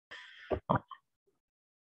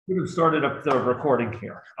We have started up the recording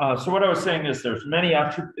here. So what I was saying is there's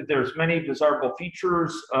many desirable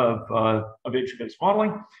features of agent-based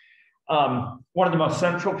modeling. One of the most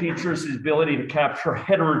central features is the ability to capture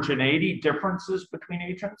heterogeneity, differences between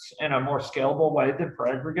agents in a more scalable way than for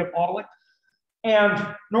aggregate modeling.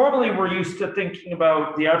 And normally we're used to thinking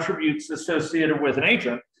about the attributes associated with an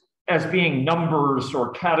agent as being numbers or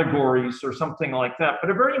categories or something like that. But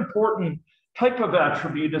a very important type of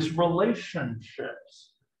attribute is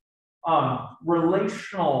relationships.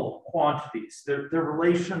 Relational quantities, their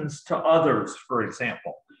relations to others, for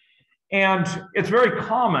example. And it's very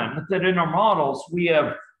common that in our models, we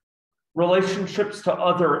have relationships to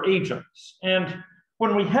other agents. And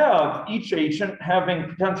when we have each agent having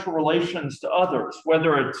potential relations to others,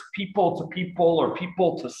 whether it's people to people or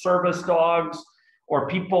people to service dogs or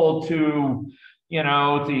people to,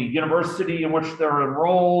 the university in which they're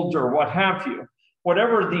enrolled or what have you,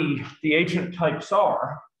 whatever the agent types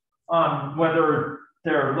are, whether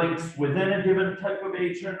they're links within a given type of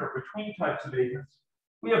agent or between types of agents,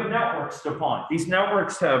 we have networks defined. These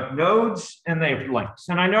networks have nodes and they have links.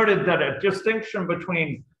 And I noted that a distinction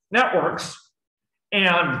between networks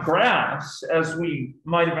and graphs, as we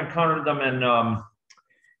might have encountered them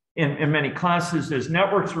in many classes, is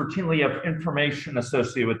networks routinely have information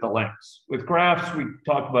associated with the links. With graphs, we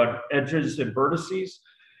talk about edges and vertices.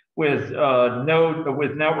 With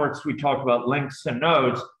networks, we talk about links and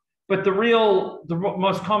nodes. But the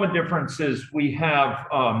most common difference is we have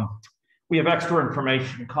extra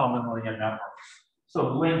information commonly in networks.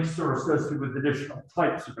 So links are associated with additional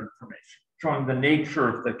types of information, showing the nature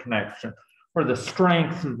of the connection, or the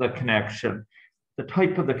strength of the connection, the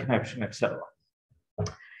type of the connection, etc.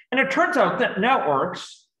 And it turns out that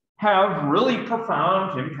networks have really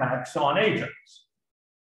profound impacts on agents.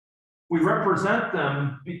 We represent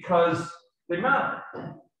them because they matter.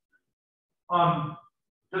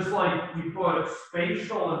 Just like we put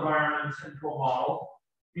spatial environments into a model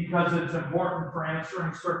because it's important for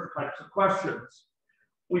answering certain types of questions,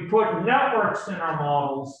 we put networks in our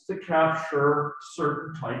models to capture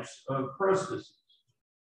certain types of processes.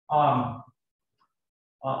 I've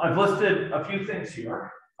listed a few things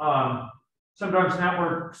here. Sometimes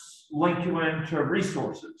networks link you into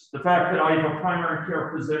resources. The fact that I have a primary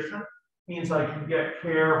care physician means I can get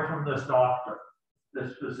care from this doctor,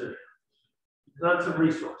 this physician. That's a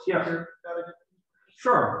resource. Yeah.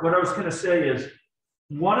 Sure. What I was going to say is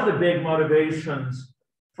one of the big motivations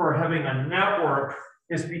for having a network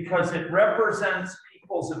is because it represents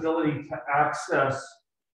people's ability to access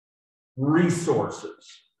resources.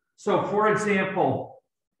 So, for example,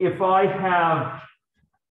 if I have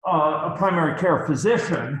a primary care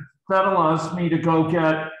physician, that allows me to go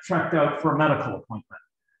get checked out for a medical appointment.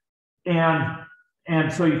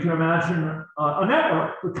 And so you can imagine a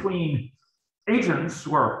network between agents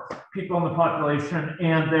or people in the population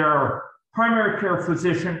and their primary care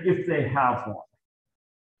physician if they have one.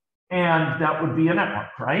 And that would be a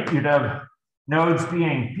network, right? You'd have nodes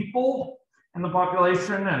being people in the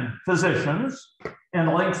population and physicians,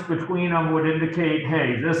 and links between them would indicate,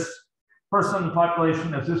 hey, this person in the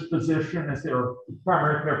population is this physician, is their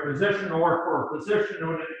primary care physician, or for a physician, it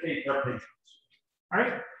would indicate their patients,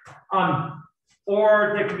 right?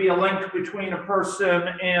 Or there could be a link between a person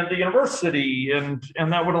and the university, and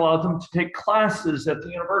that would allow them to take classes at the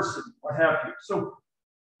university, what have you. So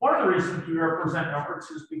one of the reasons we represent networks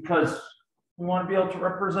is because we want to be able to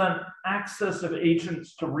represent access of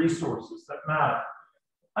agents to resources that matter.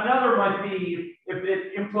 Another might be if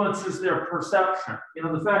it influences their perception.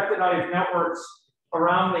 The fact that I have networks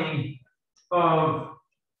around me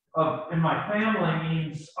in my family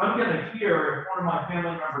means I'm going to hear if one of my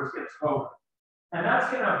family members gets COVID. And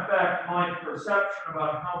that's going to affect my perception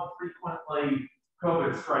about how frequently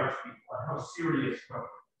COVID strikes people and how serious COVID is.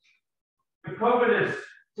 If COVID has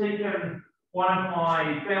taken one of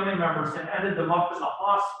my family members and ended them up in the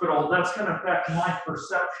hospital, that's going to affect my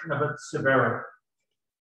perception of its severity.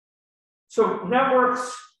 So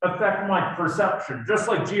networks affect my perception, just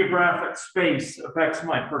like geographic space affects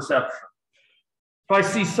my perception. If I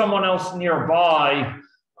see someone else nearby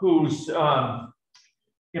who's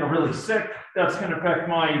really sick, that's going to affect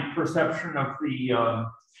my perception of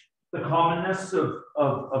the commonness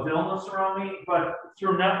of illness around me, but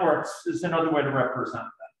through networks is another way to represent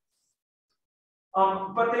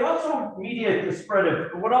that. But they also mediate the spread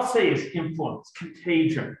of what I'll say is influence,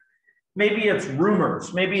 contagion. Maybe it's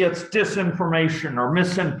rumors, maybe it's disinformation or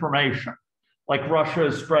misinformation, like Russia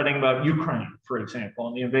is spreading about Ukraine, for example,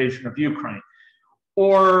 and the invasion of Ukraine,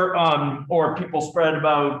 or people spread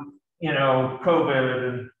about COVID.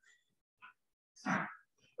 And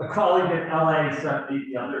a colleague in LA sent me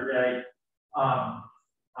the other day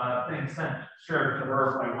thing shared to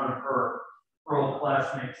her by one of her early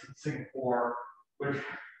classmates in Singapore, which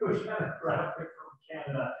had a graphic from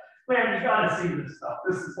Canada. Man, you got to see this stuff.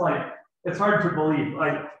 This is like, it's hard to believe.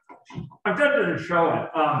 Like, I'm tempted to show it.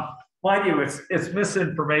 Mind you, it's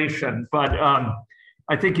misinformation, but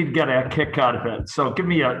I think you'd get a kick out of it. So give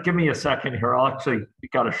me a second here. I'll actually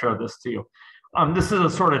got to show this to you. This is a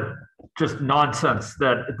sort of just nonsense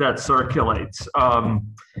that circulates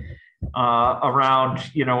around,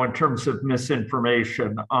 in terms of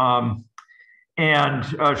misinformation. And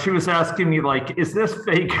she was asking me, like, is this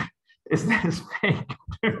fake? Is this fake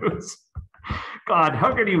news? God,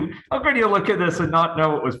 how can you look at this and not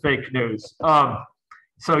know it was fake news?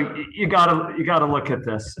 So you gotta look at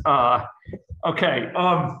this. Okay,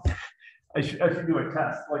 I should do a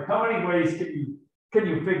test. Like, how many ways can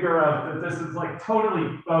you figure out that this is like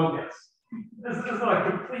totally bogus? This is like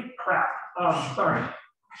complete crap. Sorry,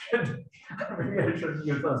 maybe I shouldn't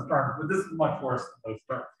use those terms, but this is much worse than those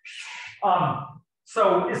terms.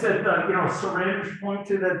 So is it syringe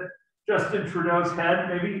pointed at Justin Trudeau's head?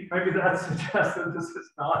 Maybe that suggests that this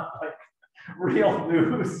is not like real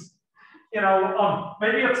news.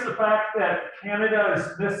 Maybe it's the fact that Canada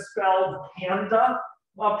is misspelled Canada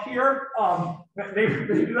up here.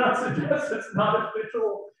 Maybe that suggests it's not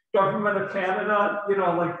official government of Canada,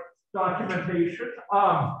 like documentation.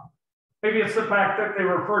 Maybe it's the fact that they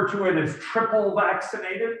refer to it as triple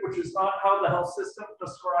vaccinated, which is not how the health system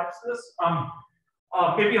describes this.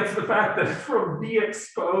 Maybe it's the fact that it's from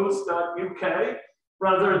beexposed.uk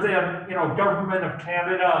rather than, government of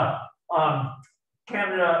Canada,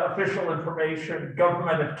 Canada official information,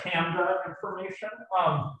 government of Canada information.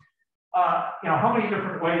 How many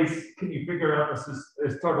different ways can you figure out this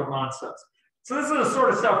is total nonsense? So this is the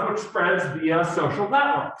sort of stuff which spreads via social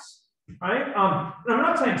networks, right? And I'm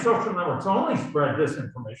not saying social networks only spread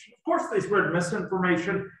disinformation. Of course, they spread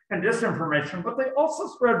misinformation and disinformation, but they also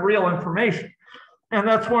spread real information. And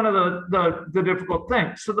that's one of the difficult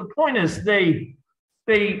things. So the point is they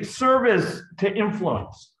serve as to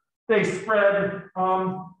influence. They spread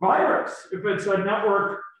virus. If it's a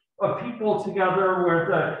network of people together where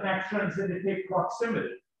the connections indicate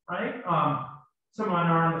proximity, right? Someone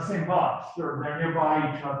are in the same bus or they're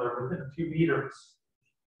nearby each other within a few meters.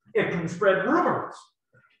 It can spread rumors.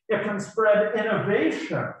 It can spread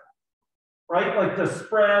innovation, right? Like the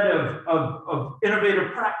spread of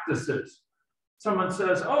innovative practices. Someone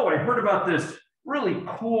says, oh, I heard about this really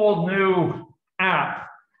cool new app,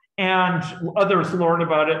 and others learn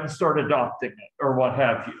about it and start adopting it or what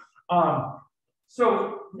have you.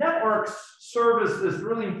 So networks serve as this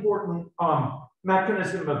really important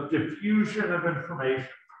mechanism of diffusion of information,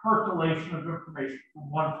 percolation of information from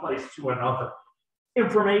one place to another.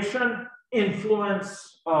 Information,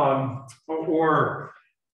 influence, or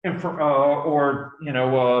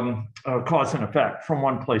cause and effect from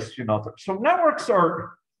one place to another. So networks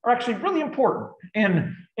are actually really important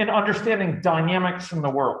in understanding dynamics in the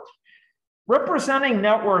world. Representing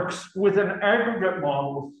networks within aggregate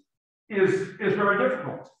models is very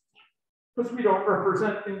difficult because we don't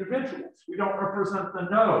represent individuals. We don't represent the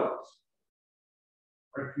nodes,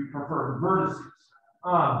 or if you prefer, the vertices.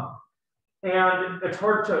 And it's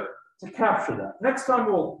hard to capture that. Next time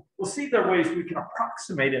we'll see there are ways we can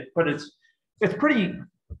approximate it, but it's pretty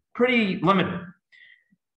limited.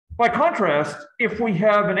 By contrast, if we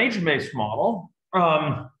have an agent-based model,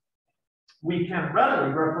 we can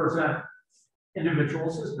readily represent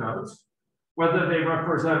individuals as nodes, whether they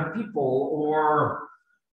represent people or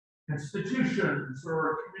institutions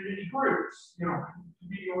or community groups,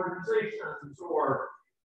 community organizations or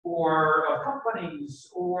companies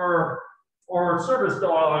or service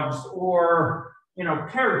dogs or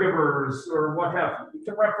caregivers or what have you. We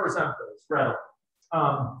can represent those readily.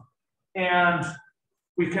 And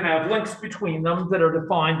we can have links between them that are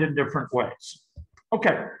defined in different ways.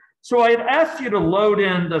 Okay, so I had asked you to load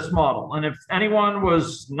in this model. And if anyone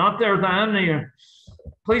was not there then,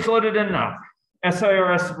 please load it in now.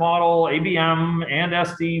 SIRS model, ABM, and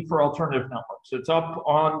SD for alternative networks. It's up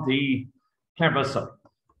on the Canvas site,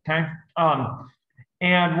 okay?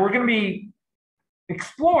 And we're gonna be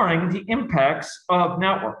exploring the impacts of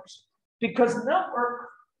networks because networks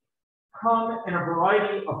come in a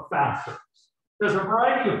variety of facets. There's a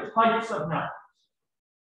variety of types of networks.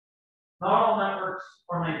 Not all networks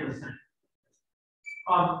are made the same.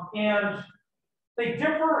 And they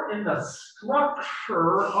differ in the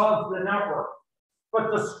structure of the network, but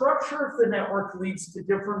the structure of the network leads to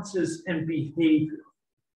differences in behavior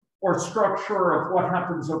or structure of what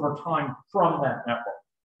happens over time from that network.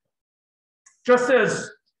 Just as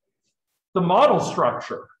the model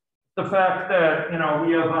structure, the fact that,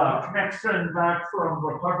 we have a connection back from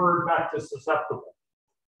recovered back to susceptible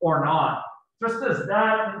or not, just as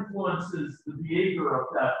that influences the behavior of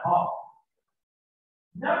that model.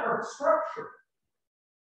 Network structure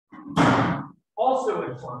also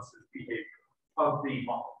influences behavior of the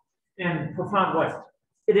model in profound ways.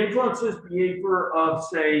 It influences behavior of,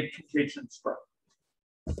 say, contagion spread.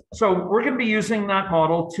 So we're going to be using that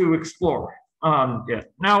model to explore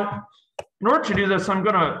it. Now, in order to do this, I'm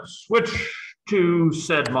going to switch to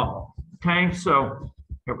said model. Okay, so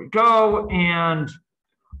here we go, and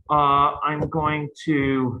I'm going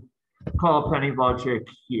to call up any logic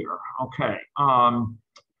here. Okay,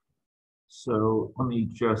 so let me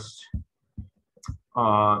just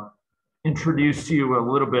introduce you a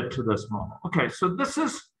little bit to this model. Okay, so this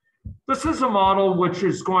is a model which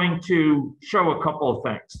is going to show a couple of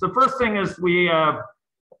things. The first thing is we have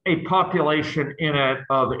a population in it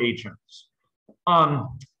of agents.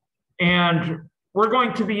 And we're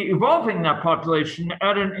going to be evolving that population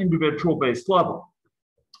at an individual-based level.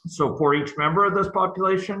 So for each member of this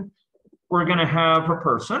population, we're going to have a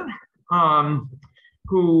person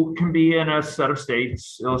who can be in a set of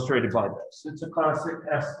states illustrated by this. It's a classic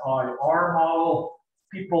SIR model.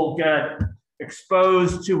 People get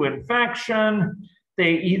exposed to infection.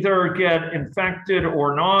 They either get infected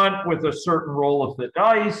or not with a certain roll of the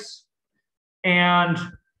dice. And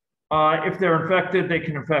if they're infected, they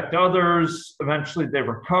can infect others. Eventually, they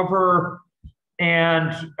recover.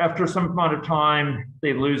 And after some amount of time,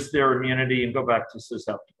 they lose their immunity and go back to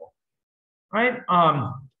susceptible. Right?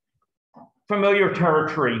 Familiar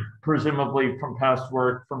territory, presumably from past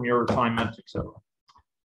work, from your assignments, et cetera.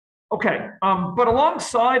 Okay, but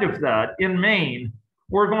alongside of that, in main,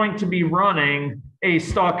 we're going to be running a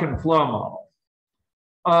stock and flow model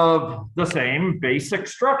of the same basic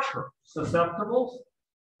structure: susceptibles,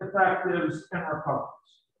 effectives, and recoverers.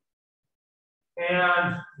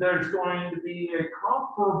 And there's going to be a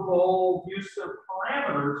comparable use of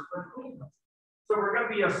parameters between them. So we're going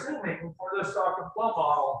to be assuming for this stock and flow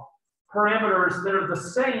model parameters that are the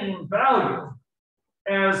same value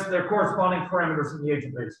as their corresponding parameters in the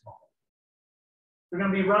agent-based model. We're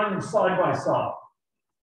going to be running them side by side.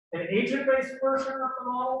 An agent-based version of the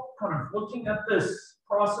model, kind of looking at this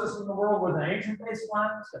process in the world with an agent-based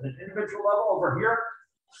lens at an individual level over here,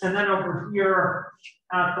 and then over here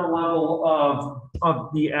at the level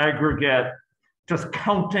of the aggregate, just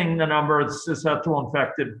counting the number of susceptible,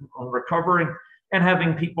 infected, recovering, and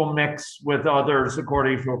having people mix with others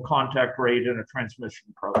according to a contact rate and a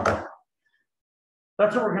transmission profile.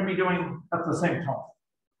 That's what we're going to be doing at the same time.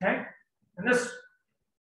 Okay? And this,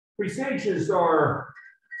 three stages are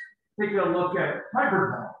taking a look at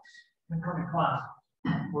hybrid models in coming classes.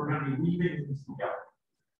 We're going to be weaving these together.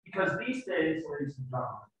 Because these days, ladies and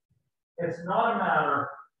gentlemen, it's not a matter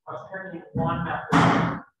of picking one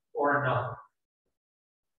method or another.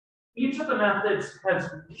 Each of the methods has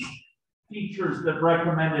features that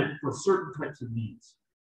recommend it for certain types of needs.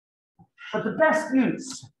 But the best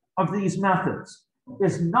use of these methods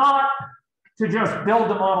is not to just build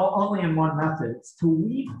a model only in one method. It's to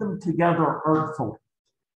weave them together artfully,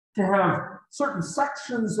 to have certain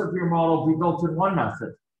sections of your model be built in one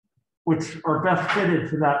method, which are best fitted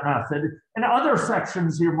to that method, and other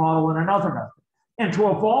sections of your model in another method, and to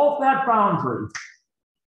evolve that boundary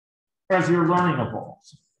as your learning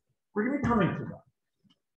evolves. We're going to be coming to that.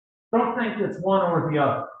 Don't think it's one or the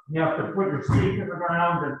other. You have to put your stake in the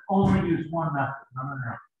ground and only use one method. No, no,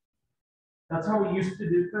 no. That's how we used to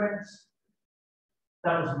do things.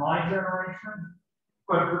 That was my generation.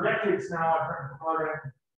 But for decades now, I've been promoting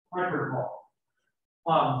hybrid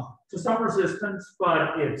model. To some resistance,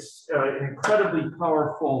 but it's an incredibly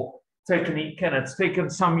powerful technique, and it's taken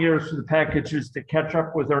some years for the packages to catch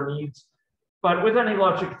up with our needs. But with any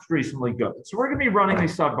logic, it's reasonably good. So we're going to be running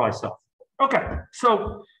these side by side. Okay,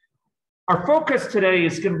 so our focus today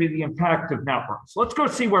is going to be the impact of networks. Let's go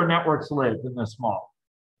see where networks live in this model.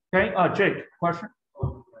 Okay, Jake, question?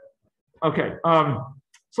 Okay,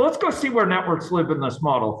 so let's go see where networks live in this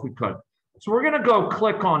model if we could. So we're going to go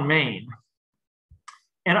click on main,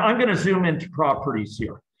 and I'm going to zoom into properties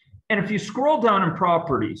here. And if you scroll down in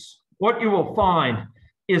properties, what you will find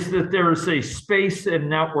is that there is a space and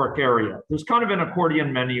network area. There's kind of an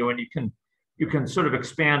accordion menu, and you can sort of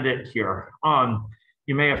expand it here.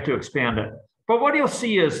 You may have to expand it. But what you'll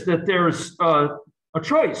see is that there's a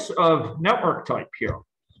choice of network type here.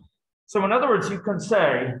 So in other words, you can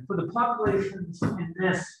say, for the populations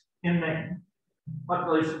in Maine,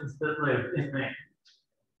 populations that live in Maine,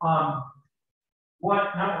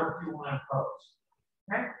 what network do you want to impose?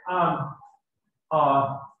 Okay?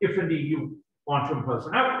 If indeed you want to impose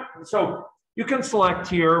a network. And so you can select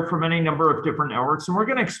here from any number of different networks, and we're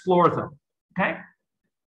going to explore them, okay?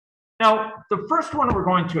 Now, the first one we're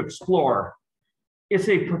going to explore is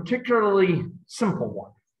a particularly simple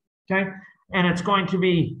one, okay? And it's going to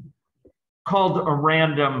be called a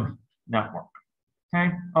random network,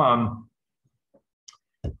 okay?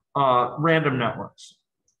 Random networks.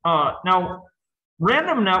 Now,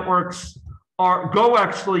 random networks go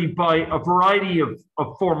actually by a variety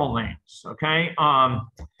of formal names, okay?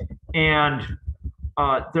 And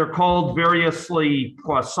they're called variously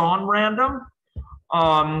Poisson random,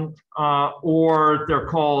 or they're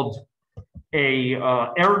called a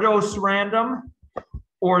Erdos random,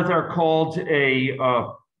 or they're called a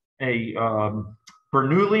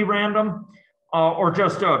Bernoulli random, or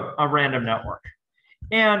just a random network.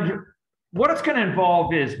 And what it's going to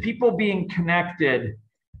involve is people being connected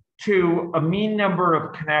to a mean number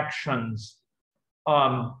of connections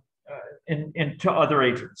to other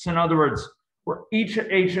agents. In other words, where each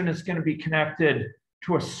agent is going to be connected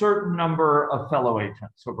to a certain number of fellow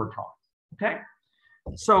agents over time, okay?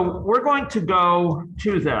 So we're going to go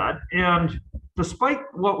to that. And despite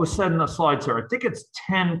what was said in the slides here, I think it's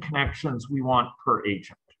 10 connections we want per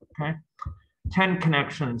agent, okay? 10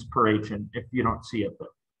 connections per agent if you don't see it there.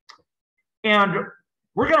 And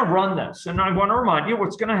we're going to run this. And I want to remind you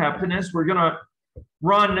what's going to happen is we're going to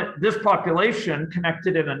run this population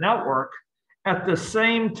connected in a network at the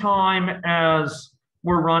same time as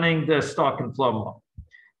we're running the stock and flow model.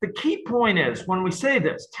 The key point is when we say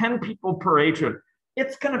this, 10 people per agent,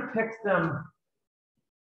 it's going to pick them.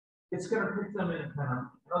 It's going to pick them in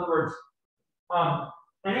other words,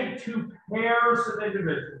 any two pairs of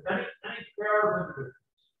individuals, any pair of individuals,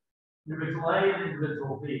 individual A and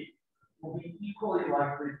individual B, will be equally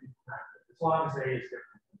likely to be connected as long as A is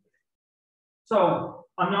different. So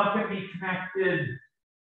I'm not going to be connected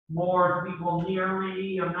more people near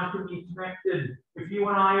me. I'm not going to be connected. If you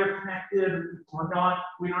and I are connected,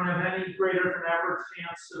 we don't have any greater than average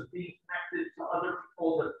chance of being connected to other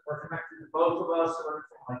people that are connected to both of us or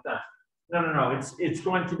anything like that. No. It's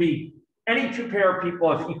going to be any two pair of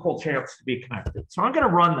people have equal chance to be connected. So I'm going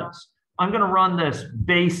to run this. I'm going to run this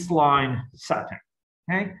baseline setting.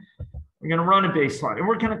 Okay. We're going to run a baseline, and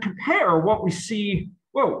we're going to compare what we see.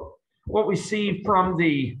 What we see from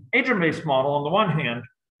the agent-based model on the one hand,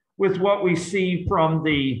 with what we see from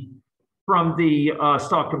the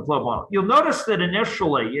stock and flow model. You'll notice that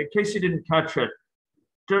initially, in case you didn't catch it,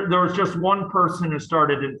 there was just one person who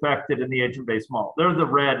started infected in the agent-based model. They're the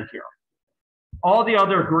red here. All the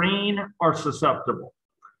other green are susceptible.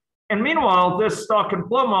 And meanwhile, this stock and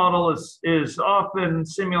flow model is often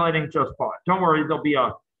simulating just fine. Don't worry, there'll be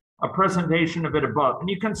a presentation of it above. And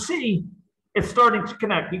you can see it's starting to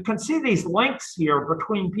connect. You can see these links here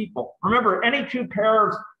between people. Remember, any two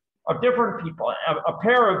pairs of different people, a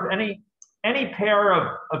pair of any pair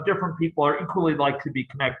of different people are equally likely to be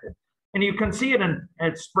connected. And you can see it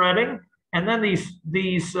it's spreading. And then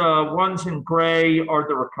these ones in gray are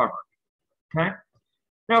the recovered. Okay.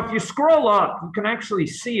 Now, if you scroll up, you can actually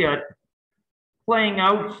see it playing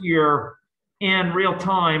out here in real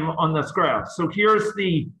time on this graph. So here's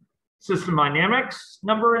the system dynamics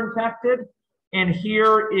number infected, and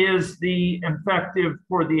here is the infective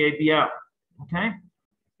for the ABM. Okay.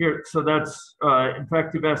 Here, so that's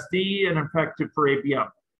infective SD and infective for ABM.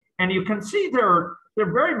 And you can see they're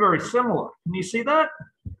very, very similar. Can you see that?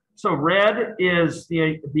 So red is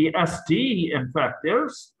the SD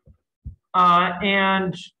infectives,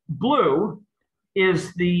 and blue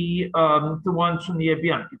is the ones from the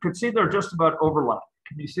ABM. You can see they're just about overlapped.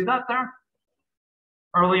 Can you see that there?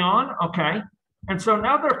 Early on, okay. And so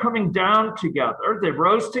now they're coming down together. They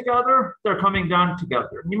rose together, they're coming down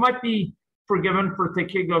together. And you might be forgiven for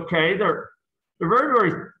thinking, okay, they're very,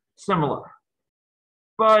 very similar.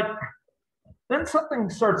 But then something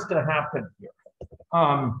starts to happen here.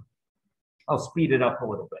 I'll speed it up a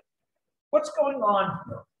little bit. What's going on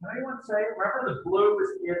here? Can anyone say, remember the blue is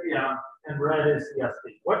the ABM and red is the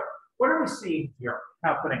SD. What are we seeing here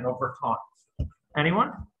happening over time?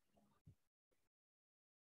 Anyone?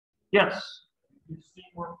 Yes.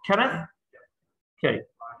 Kenneth? Okay.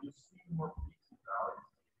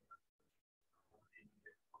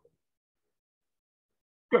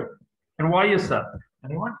 Good. And why is that?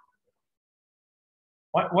 Anyone?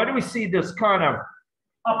 Why do we see this kind of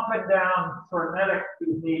up and down frenetic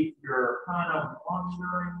behavior kind of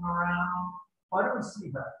wandering around? Why do we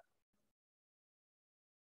see that?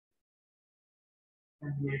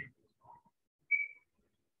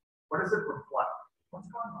 What does it reflect? What's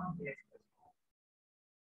going on here?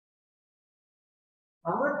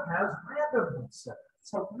 Well, it has randomness in it.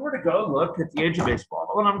 so if we were to go look at the agent-based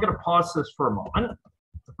model, and I'm going to pause this for a moment.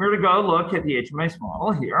 If we were to go look at the agent-based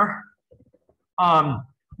model here,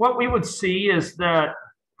 what we would see is that,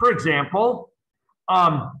 for example,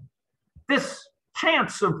 this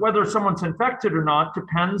chance of whether someone's infected or not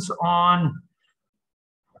depends on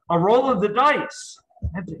a roll of the dice.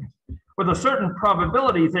 With a certain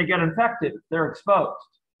probability, they get infected, they're exposed.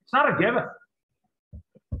 It's not a given.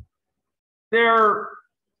 They're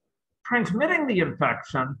transmitting the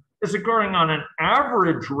infection is occurring on an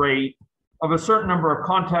average rate of a certain number of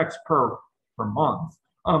contacts per month.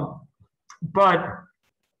 But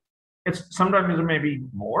it's sometimes it may be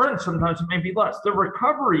more and sometimes it may be less. The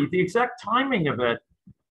recovery, the exact timing of it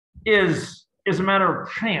is a matter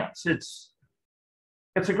of chance. It's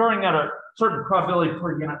occurring at a certain probability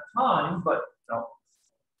per unit time, but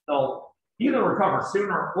they'll either recover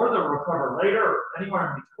sooner or they'll recover later,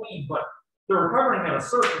 anywhere in between, but they're recovering at a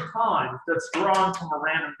certain time that's drawn from a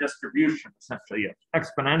random distribution, essentially an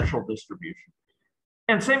exponential distribution.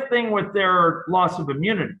 And same thing with their loss of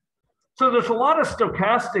immunity. So there's a lot of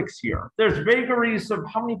stochastics here. There's vagaries of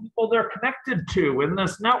how many people they're connected to in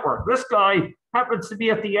this network. This guy happens to be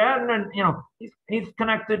at the end, and he's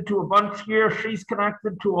connected to a bunch here. She's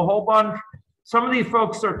connected to a whole bunch. Some of these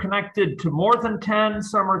folks are connected to more than 10.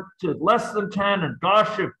 Some are to less than 10. And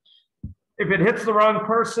gosh, if it hits the wrong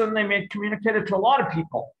person, they may communicate it to a lot of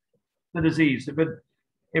people, the disease. If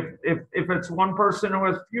it's one person who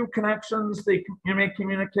has few connections, you may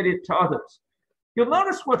communicate it to others. You'll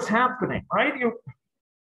notice what's happening, right?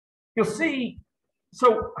 You'll see.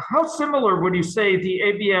 So how similar would you say the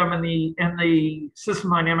ABM and the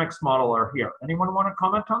system dynamics model are here? Anyone want to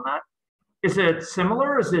comment on that? Is it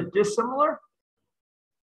similar? Is it dissimilar?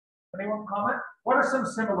 Anyone comment? What are some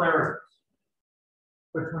similarities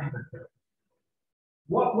between the two?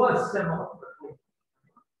 What was similar between?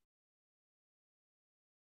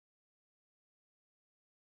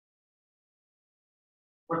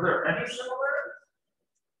 Were there any similarities?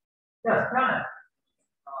 Yes, Kenneth.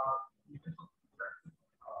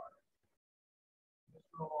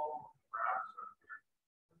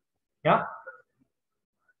 Yeah.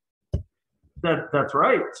 That's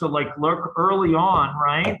right. So like look early on,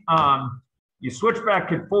 right? You switch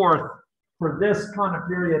back and forth for this kind of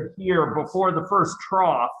period here before the first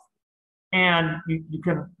trough, and you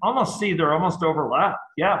can almost see they're almost overlapped.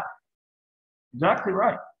 Yeah, exactly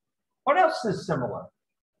right. What else is similar?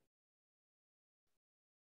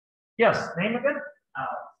 Yes, name again?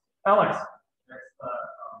 Alex. That's the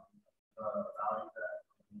value that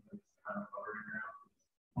is kind of hovering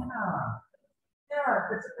around.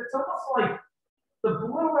 Yeah, it's almost like the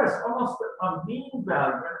blue is almost a mean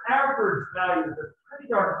value, an average value that's pretty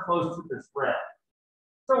darn close to this red.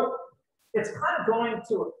 So it's kind of going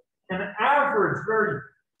to an average very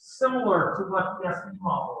similar to what the SD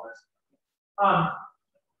model is.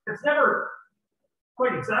 It's never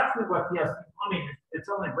quite exactly what the SD, I mean, it's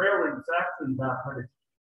only rarely exactly that, but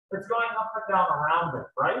it's going up and down around it,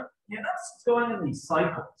 right? And that's going in these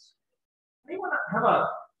cycles. Anyone have a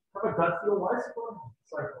gut feel? Why is it going in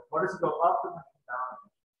cycles? Why does it go up and down?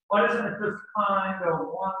 Why doesn't it just kind of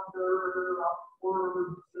wander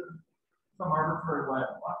upwards in some arbitrary way?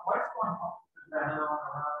 Why is it going up and down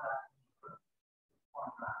around that?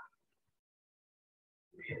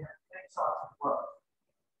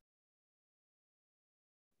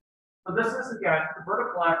 So this is, again, the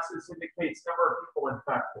vertical axis indicates number of people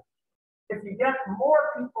infected. If you get more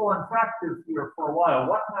people infected here for a while,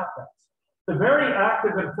 what happens? The very act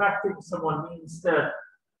of infecting someone means that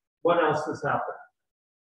what else has happened?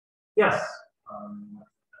 Yes.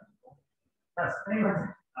 Yes. Anyway.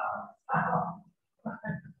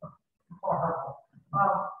 Horrible.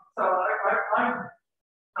 So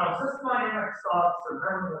system dynamics thoughts are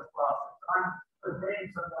very this process. I'm obeying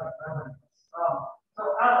some like evidence. So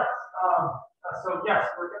Alex, so yes,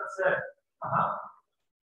 we're going to say,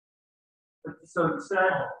 So you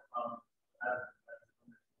said,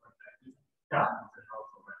 yeah.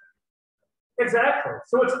 Exactly.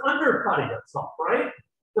 So it's undercutting itself, right?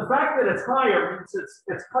 The fact that it's higher means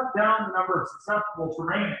it's cut down the number of susceptibles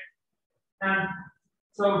remaining. And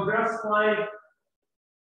so just like,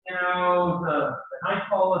 the night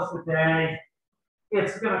bolus a day,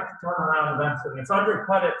 it's going to turn around eventually. It's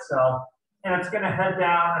undercut itself, and it's going to head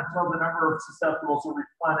down until the number of susceptibles are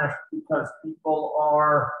replenished because people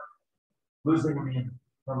are losing immunity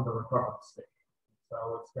from the recovered state.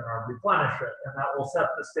 So it's going to replenish it, and that will set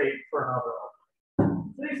the stage for another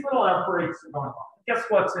outbreak. So these little outbreaks are going on. Guess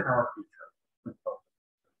what's in our future?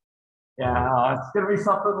 Yeah, it's going to be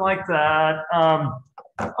something like that.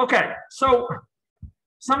 Okay, so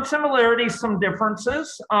some similarities, some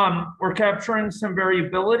differences. We're capturing some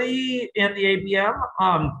variability in the ABM.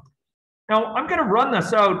 Now I'm going to run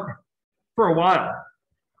this out for a while.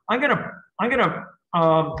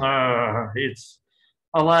 It's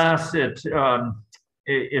alas, it's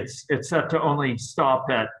set to only stop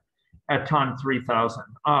at time 3000.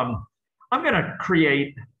 I'm going to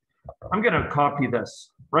copy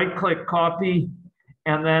this, right click, copy,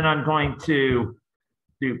 and then I'm going to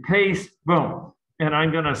do paste, boom. And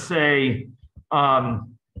I'm going to say,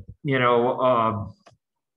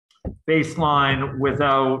 baseline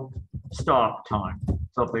without stop time,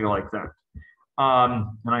 something like that. And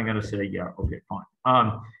I'm going to say, yeah, okay, fine.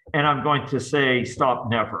 And I'm going to say stop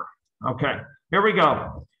never. Okay, here we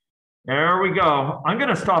go. There we go. I'm going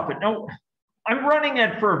to stop it. No, I'm running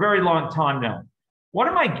it for a very long time now.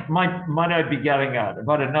 What might I be getting at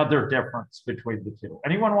about another difference between the two?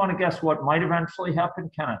 Anyone want to guess what might eventually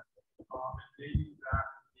happen? Kenneth? Maybe that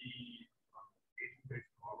the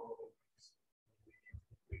agent-based model.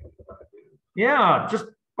 Yeah, just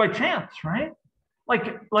by chance, right?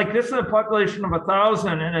 Like this is a population of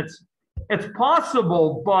 1,000, and it's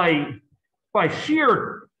possible by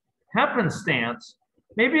sheer happenstance,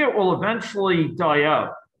 maybe it will eventually die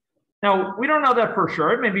out. Now, we don't know that for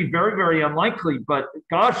sure. It may be very, very unlikely, but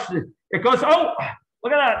gosh, it goes, oh,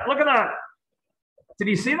 look at that. Did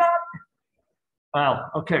you see that?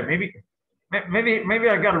 Well, okay, maybe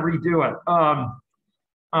I got to redo it.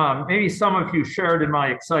 Maybe some of you shared in my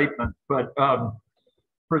excitement, but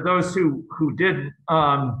for those who didn't,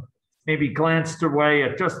 maybe glanced away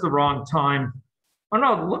at just the wrong time. Oh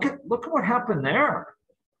no, look at what happened there.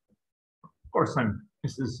 Of course,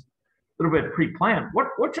 this is a little bit pre-planned.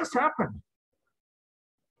 What just happened?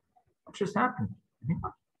 What just happened?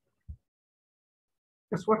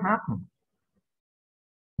 Guess what happened?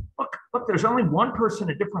 Look, there's only one person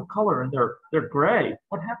a different color and they're gray.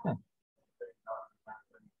 What happened?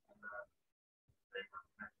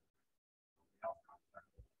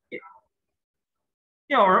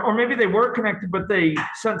 Yeah, or maybe they were connected, but they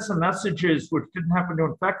sent some messages which didn't happen to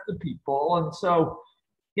infect the people. And so,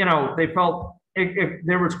 they felt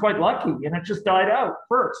they were quite lucky and it just died out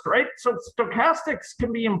first, right? So stochastics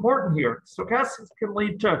can be important here. Stochastics can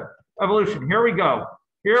lead to evolution. Here we go.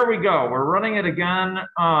 We're running it again.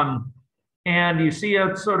 And you see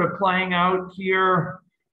it sort of playing out here.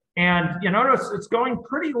 And you notice it's going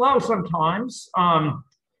pretty low sometimes.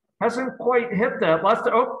 Hasn't quite hit that.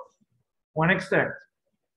 Went extinct.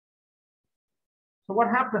 So what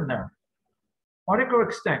happened there? Why did it go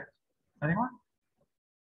extinct? Anyone?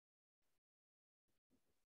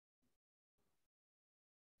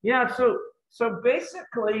 Yeah, so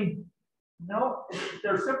basically,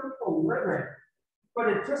 they're typical living, but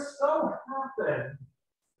it just so happened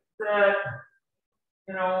that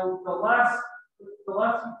the last few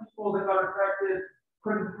people that got infected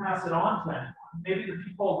couldn't pass it on to anyone. Maybe the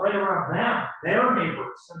people right around them, their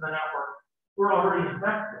neighbors in the network, were already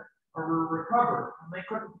infected or were recovered, and they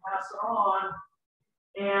couldn't pass it on.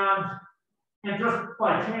 And just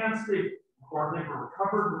by chance, they were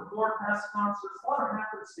recovered before passing on. So there's a lot of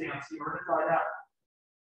happenstance here, and it died out.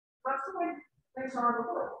 That's the way things are in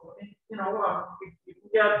the world. I mean, you can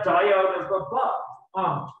get die out of a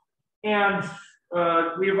bug. And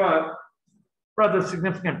we have a rather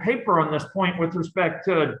significant paper on this point with respect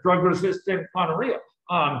to drug-resistant gonorrhea.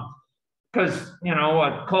 Because,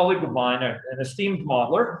 a colleague of mine, an esteemed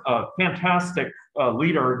modeler, a fantastic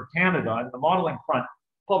leader in Canada in the modeling front,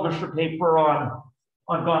 published a paper on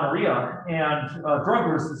gonorrhea and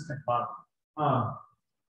drug-resistant gonorrhea.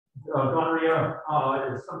 Gonorrhea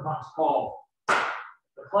is sometimes called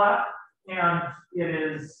the clap, and it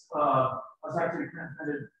is a sexually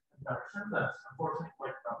transmitted infection that's unfortunately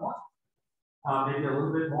quite prevalent. Maybe a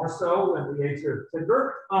little bit more so in the age of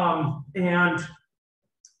Tinder.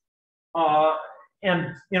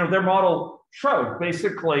 And their model showed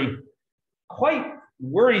basically quite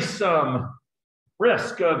worrisome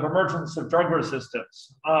risk of emergence of drug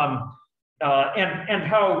resistance. And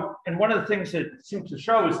one of the things it seems to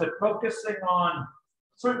show is that focusing on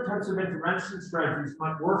certain types of intervention strategies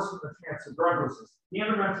might worsen the chance of drug resistance. The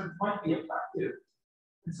interventions might be effective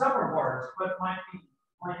in several parts, but might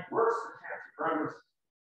worsen the chance of drug resistance.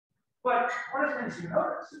 But one of the things you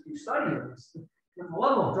notice if you study it is that the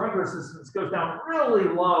level of drug resistance goes down really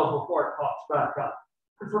low before it pops back up.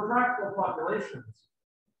 And for practical populations,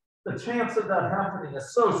 the chance of that happening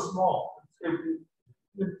is so small. It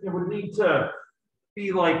would need to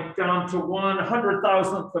be like down to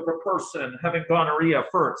 1/100,000th of a person having gonorrhea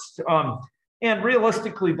first. And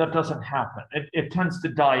realistically, that doesn't happen. It tends to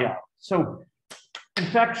die out. So,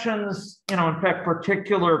 infections, infect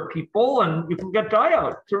particular people, and you can get die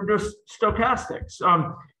out through just stochastics.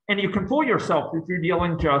 And you can fool yourself if you're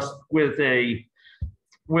dealing just with a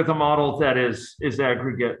model that is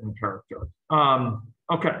aggregate in character.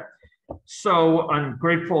 Okay, so I'm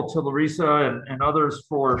grateful to Larissa and others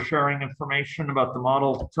for sharing information about the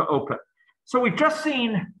model to open. So we've just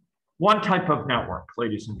seen one type of network,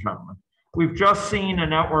 ladies and gentlemen. We've just seen a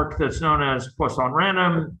network that's known as Poisson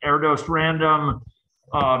random, Erdos random,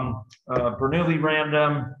 Bernoulli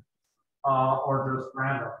random, or just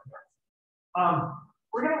random.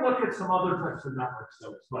 We're going to look at some other types of networks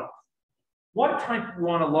though as well. One type we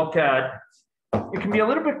want to look at, it can be a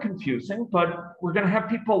little bit confusing, but we're going to have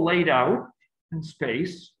people laid out in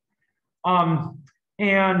space. And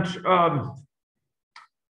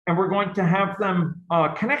we're going to have them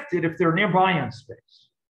connected if they're nearby in space.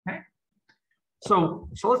 Okay? So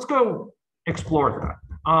let's go explore that.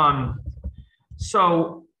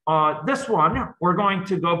 This one, we're going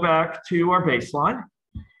to go back to our baseline,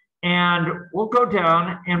 and we'll go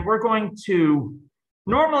down, and we're going to,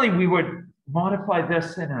 normally we would modify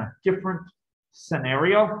this in a different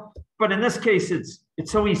scenario, but in this case, it's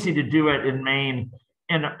so easy to do it in main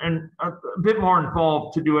and a bit more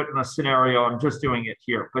involved to do it in a scenario. I'm just doing it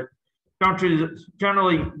here, but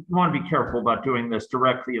generally you want to be careful about doing this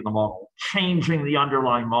directly in the model, changing the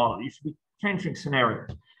underlying model. You should be changing scenarios.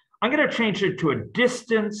 I'm going to change it to a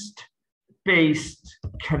distance-based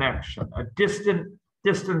connection, a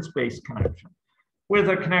distance-based connection with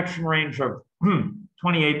a connection range of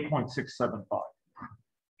 28.675.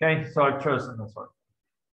 Okay, so I've chosen this one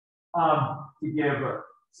to give a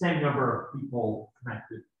same number of people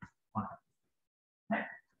connected. Okay.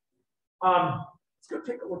 Let's go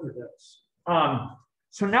take a look at this.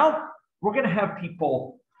 So now we're going to have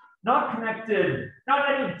people not connected, not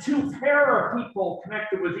any two pair of people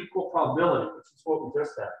connected with equal probability, which is what we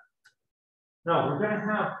just had. No, we're going to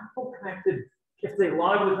have people connected if they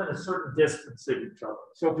lie within a certain distance of each other.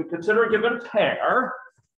 So if we consider a given pair,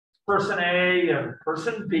 person A and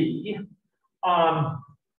person B,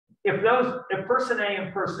 if person A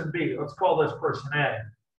and person B, let's call this person A.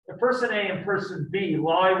 If person A and person B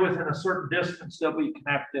lie within a certain distance, they'll be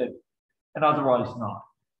connected and otherwise not.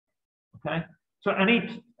 Okay? So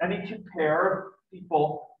any two pair of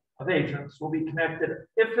people, of agents, will be connected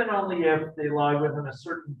if and only if they lie within a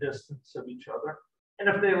certain distance of each other. And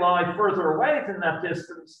if they lie further away than that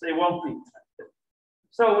distance, they won't be connected.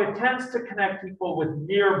 So it tends to connect people with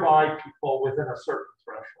nearby people within a certain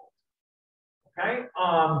threshold. Okay?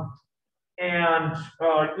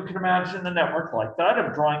 You can imagine a network like that.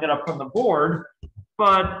 I'm drawing it up on the board,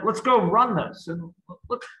 but let's go run this and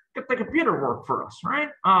let's get the computer work for us, right?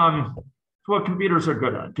 It's what computers are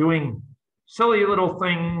good at, doing silly little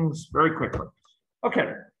things very quickly.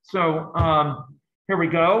 Okay, so here we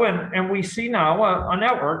go, and we see now a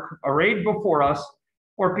network arrayed before us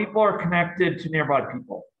where people are connected to nearby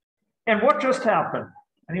people. And what just happened?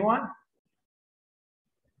 Anyone?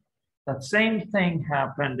 That same thing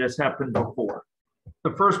happened as happened before. The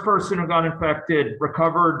first person who got infected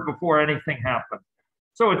recovered before anything happened.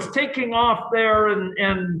 So it's taking off there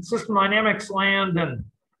in system dynamics land and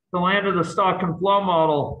the land of the stock and flow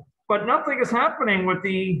model, but nothing is happening with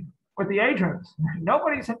the agents.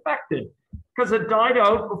 Nobody's infected because it died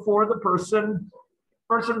out before the person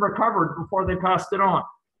recovered before they passed it on.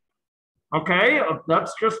 Okay,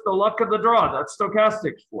 that's just the luck of the draw. That's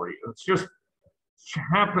stochastics for you. It's just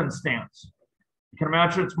happenstance. You can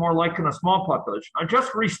imagine it's more like in a small population. I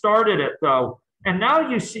just restarted it though, and now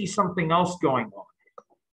you see something else going on.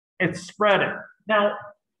 It's spreading. Now,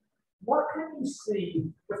 what can you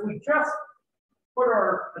see if we just put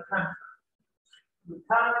our attention to the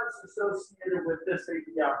patterns associated with this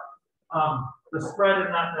API, the spread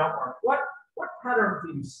in that network? What pattern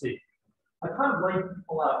do you see? I kind of laid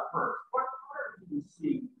people out first. What pattern do you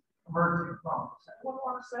see emerging from this? Anyone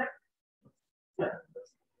want to say? Yeah.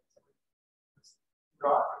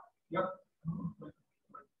 Draw. Yep.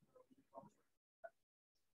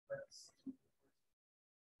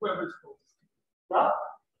 Well,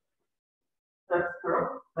 that's true.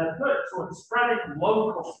 That's good. So it's spreading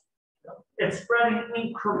locally. It's spreading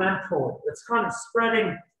incrementally. It's kind of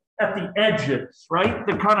spreading at the edges, right?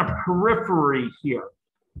 The kind of periphery here.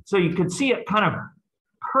 So you can see it kind of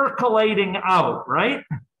percolating out, right?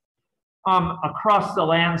 Across the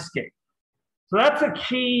landscape. So that's a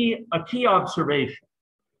key observation.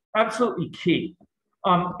 Absolutely key.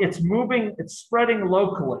 It's moving, it's spreading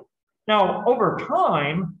locally. Now, over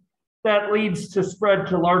time, that leads to spread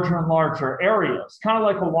to larger and larger areas, kind of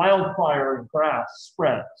like a wildfire in grass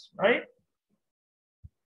spreads, right?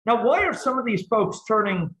 Now, why are some of these folks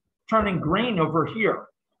turning turning green over here,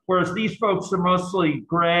 whereas these folks are mostly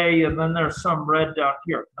gray, and then there's some red down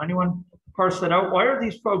here. Anyone parse that out? Why are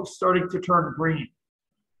these folks starting to turn green?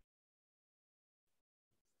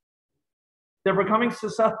 They're becoming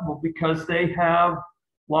susceptible because they have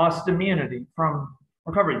lost immunity from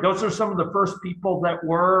recovery. Those are some of the first people that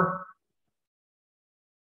were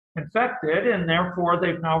infected, and therefore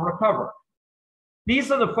they've now recovered.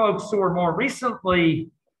 These are the folks who are more recently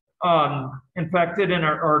infected and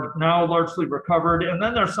are now largely recovered. And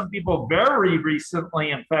then there's some people very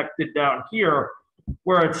recently infected down here,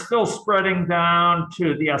 where it's still spreading down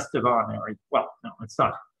to the Estevan area. Well, no, it's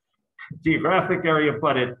not geographic area,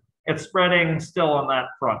 but it's spreading still on that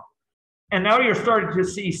front. And now you're starting to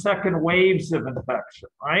see second waves of infection,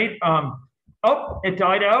 right? Oh, it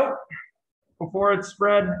died out before it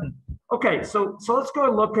spread. Okay, so let's go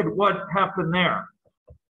and look at what happened there.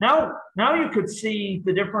 Now you could see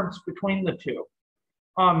the difference between the two.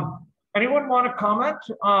 Anyone want to comment?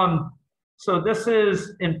 So this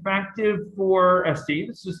is infective for SD.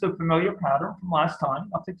 This is the familiar pattern from last time.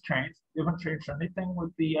 Nothing's changed. We haven't changed anything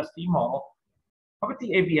with the SD model. How about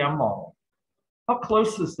the ABM model? How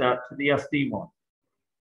close is that to the SD one?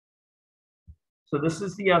 So this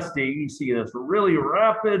is the SD. You see this really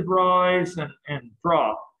rapid rise and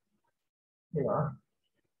drop here.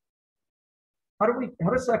 How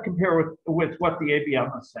does that compare with what the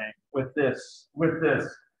ABM is saying with this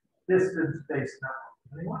distance-based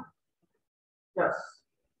network? Anyone? Yes.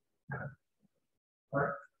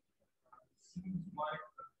 Right. Seems like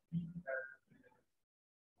the peak has been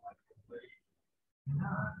like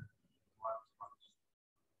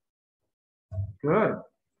Good,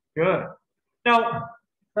 good. Now,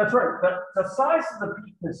 that's right. The size of the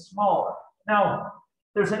peak is smaller. Now,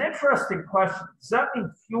 there's an interesting question. Does that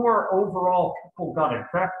mean fewer overall people got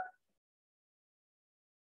infected?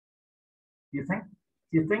 Do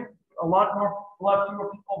you think a lot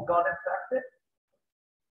fewer people got infected?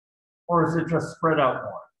 Or is it just spread out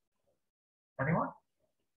more? Anyone?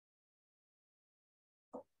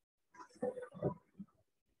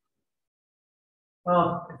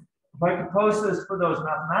 Well, if I could pose this for those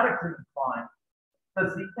mathematically inclined,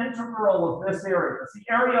 does the integral of this area, does the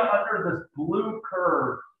area under this blue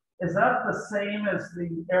curve, is that the same as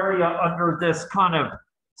the area under this kind of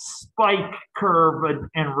spike curve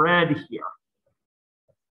in red here?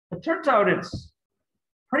 It turns out it's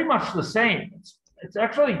pretty much the same. It's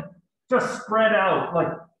actually just spread out.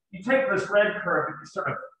 Like you take this red curve and you sort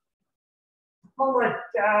of pull it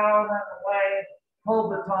down and away, pull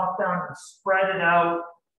the top down and spread it out.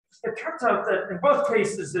 It turns out that in both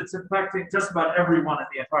cases, it's infecting just about everyone in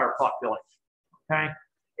the entire population, okay?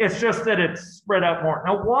 It's just that it's spread out more.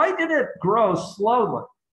 Now, why did it grow slowly?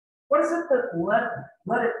 What is it that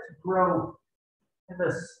led it to grow in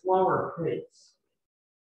this slower pace?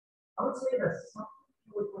 I would say there's something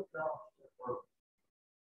to do with the growth.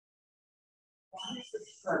 Why is it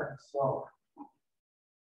spreading slower?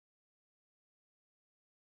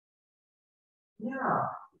 Yeah,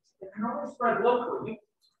 it can only spread locally.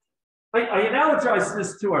 I analogize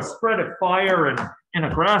this to a spread of fire in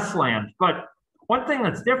a grassland, but one thing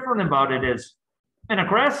that's different about it is in a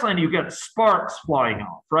grassland, you get sparks flying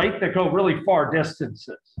off, right? That go really far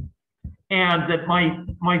distances. And that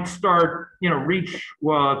might start, reach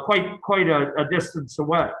quite a distance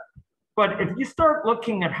away. But if you start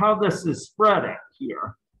looking at how this is spreading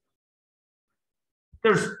here,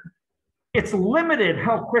 it's limited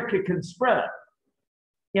how quick it can spread.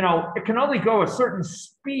 It can only go a certain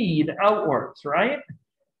speed outwards, right?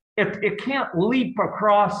 It can't leap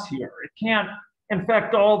across here. It can't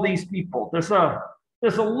infect all these people. There's a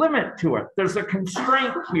limit to it. There's a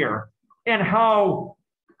constraint here in how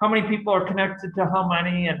many people are connected to how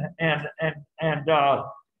many and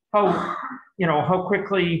how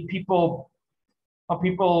quickly people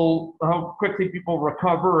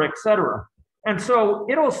recover, et cetera. And so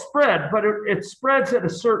it'll spread, but it spreads at a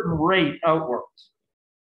certain rate outwards.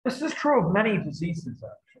 This is true of many diseases,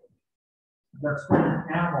 actually. That's spread in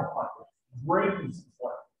animal populations. Rabies is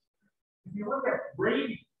like this. If you look at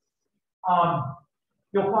rabies,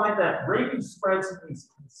 you'll find that rabies spreads in these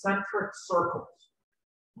concentric circles,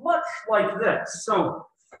 much like this. So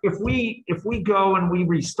if we go and we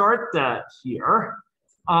restart that here,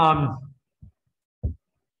 and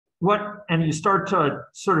you start to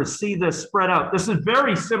sort of see this spread out. This is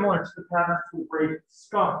very similar to the pattern with rabies.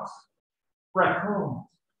 Skunks, raccoons.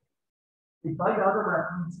 They bite other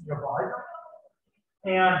raccoons nearby them,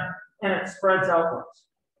 and it spreads outwards.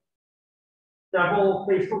 Devil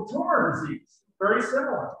facial tumor disease, very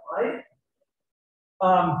similar, right?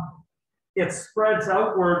 It spreads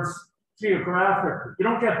outwards geographically. You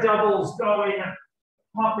don't get devils going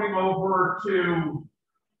hopping over to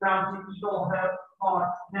down to Eagle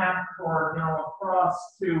Neck or across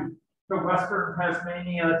to Western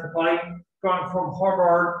Tasmania to bite, going from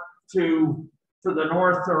Hobart to the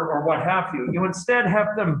north or what have you. You instead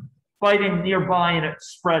have them biting nearby and it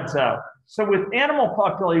spreads out. So with animal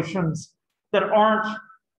populations that aren't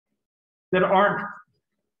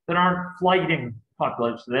flighting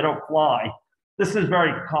populations, they don't fly, this is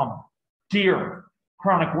very common. Deer,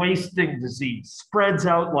 chronic wasting disease spreads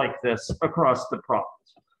out like this across the province.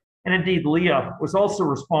 And indeed, Leah was also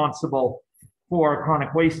responsible for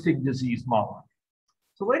chronic wasting disease modeling.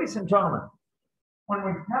 So ladies and gentlemen, when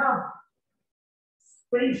we have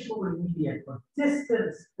spatially mediated or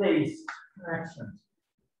distance-based connections,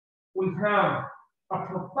 we have a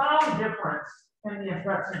profound difference in the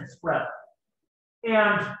infection spread.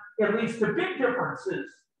 And it leads to big differences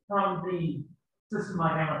from the system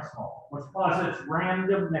dynamics model, which posits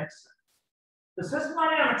random mixing. The system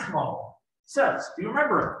dynamics model says, do you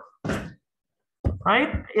remember it?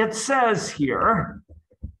 Right? It says here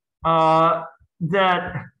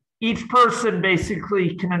that each person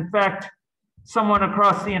basically can infect someone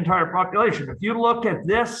across the entire population. If you look at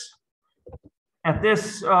this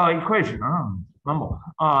equation,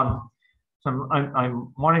 so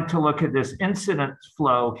I'm wanting to look at this incidence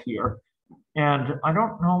flow here, and I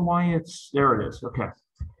don't know why there it is. Okay,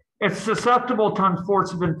 it's susceptible times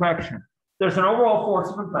force of infection. There's an overall force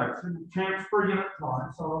of infection, chance per unit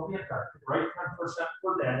time, so it'll be infected, right? 10%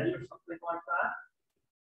 per day or something like that.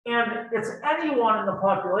 And it's anyone in the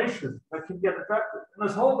population that can get infected. And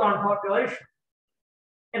this whole darn population.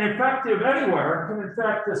 An infective anywhere can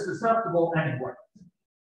infect a susceptible anywhere.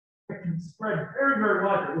 It can spread very, very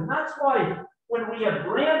widely. And that's why when we have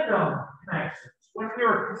random connections, when we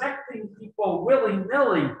are connecting people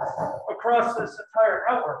willy-nilly across this entire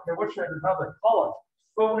network, I wish I had another color,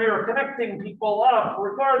 but we are connecting people up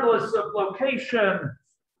regardless of location,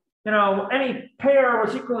 any pair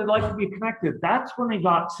was equally likely to be connected. That's when we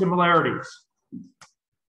got similarities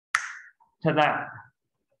to that,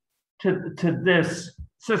 to this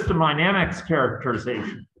system dynamics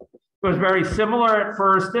characterization. It was very similar at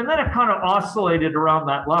first, and then it kind of oscillated around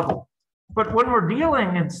that level. But when we're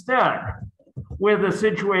dealing instead with a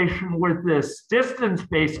situation with this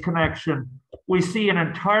distance-based connection, we see an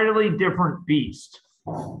entirely different beast.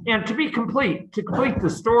 And to complete the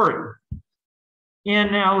story,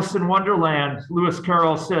 in Alice in Wonderland, Lewis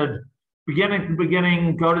Carroll said, beginning to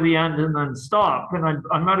beginning, go to the end, and then stop. And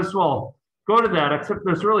I might as well go to that, except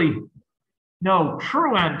there's really no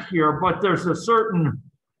true end here, but there's a certain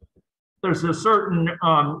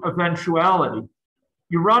eventuality.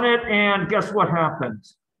 You run it, and guess what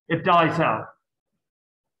happens? It dies out.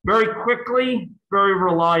 Very quickly, very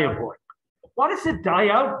reliably. Why does it die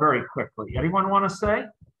out very quickly? Anyone want to say?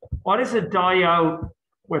 Why does it die out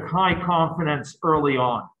with high confidence early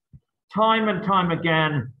on? Time and time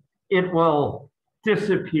again, it will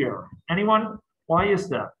disappear. Anyone? Why is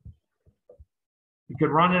that? You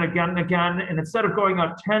could run it again and again, and instead of going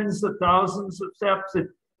up tens of thousands of steps,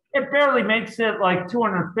 it barely makes it like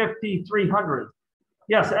 250, 300.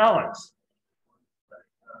 Yes, Alex.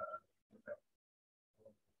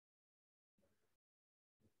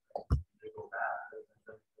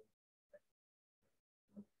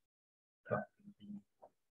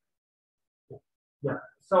 Yeah,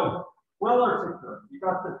 so well articulated, you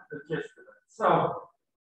got the gist of it. So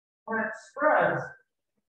when it spreads,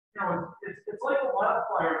 it's like a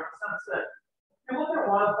wildfire in the sense that if you look at a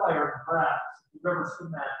wildfire in grass, if you've ever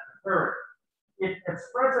seen that in the prairie, it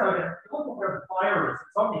spreads out, and if you look at where the fire is,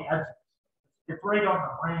 it's on the edges. It's right on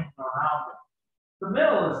the ring around it. The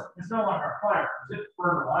middle is no longer fire because it's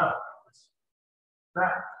burned a wildfire. It's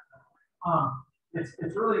that.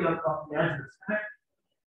 It's really up on the edges.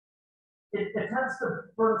 It tends to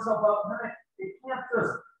burn itself up, and then it can't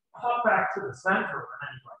just pop back to the center in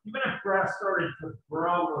any way. Even if grass started to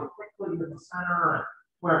grow really quickly in the center and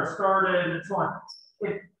where it started and so on,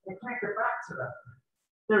 it can't get back to that.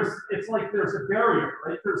 It's like there's a barrier,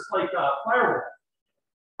 right? There's like a firewall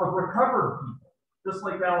of recovered people, just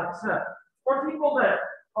like Alex said, or people that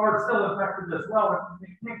are still infected as well, and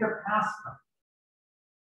they can't get past them.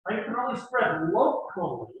 Right? It can only spread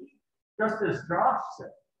locally, just as Josh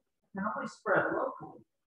said. Can only spread locally.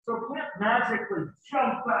 So it can't magically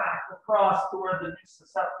jump back across to where the new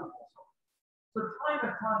susceptibles are. So time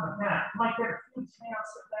and time again, you might get a few chance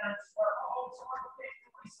events where, someone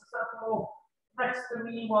occasionally susceptible next to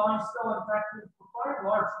me while I'm still infected. But by and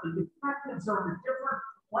large, the infecteds are in a different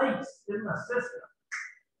place in the system,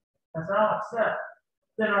 as Alex said,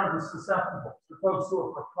 than are the susceptibles, the folks who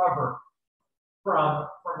have recovered from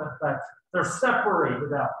infection. They're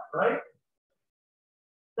separated out, right?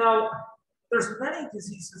 Now, there's many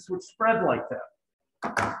diseases which spread like that.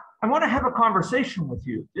 I want to have a conversation with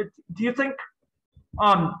you. Do you think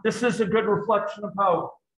this is a good reflection of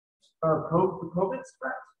how COVID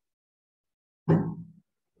spreads? Do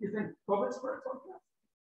you think COVID spreads like that?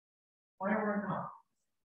 Why or not?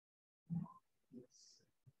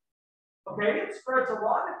 Okay, it spreads a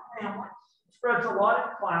lot in families. It spreads a lot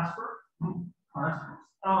in classrooms.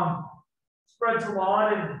 Spreads a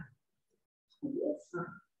lot in schools.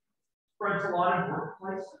 Spreads a lot in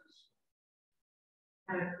workplaces.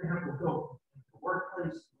 And it will go into the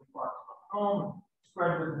workplace, we talk about home,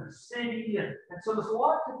 spread within the city, and so there's a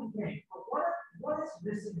lot to be gained. But what is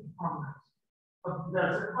missing from this?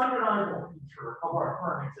 That's an undeniable feature of our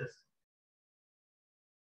current existence.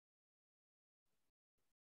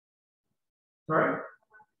 Sorry?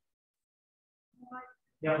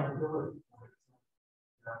 Yeah, mobility.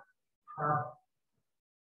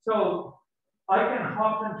 So I can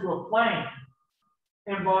hop into a plane,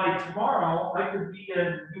 and by tomorrow I could be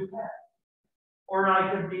in UK, or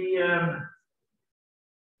I could be in,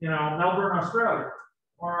 Melbourne, Australia,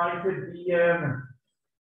 or I could be in,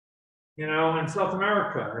 in South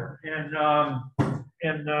America, and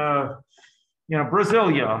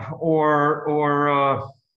Brasilia, or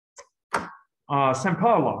Sao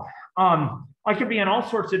Paulo. I could be in all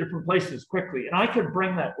sorts of different places quickly, and I could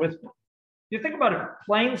bring that with me. You think about it,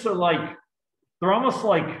 planes are they're almost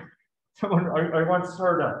like, I once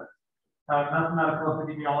heard a mathematical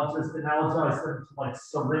epidemiologist analogize them to like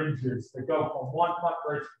syringes that go from one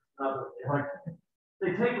population to another.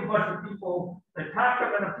 They take a bunch of people, they pack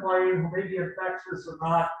them in a plane, who may be infectious or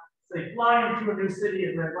not, they fly into a new city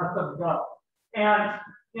and they let them go. And,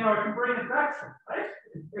 it can bring infection, right?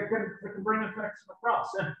 It can bring infection across.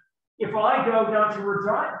 And if I go down to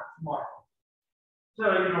Regina tomorrow, to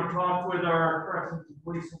talk with our corrections and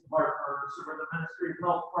policing partners or the Ministry of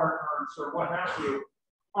Health partners or what have you,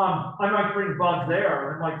 I might bring bug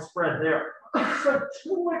there, it might spread there. So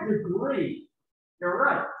to a degree, you're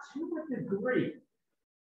right, to a degree,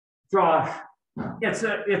 Josh, it's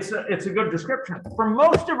a good description. For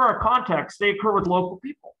most of our contexts, they occur with local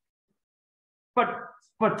people.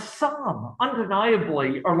 But some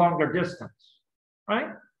undeniably are longer distance,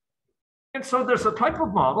 right? And so there's a type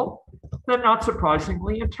of model that not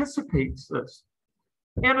surprisingly anticipates this.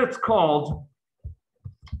 And it's called,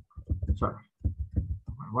 sorry,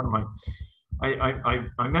 what am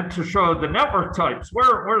I meant to show the network types.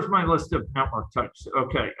 Where's my list of network types?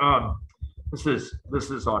 Okay, this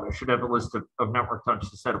is odd. I should have a list of network types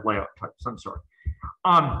instead of layout types. I'm sorry.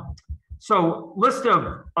 So list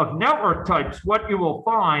of network types, what you will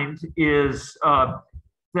find is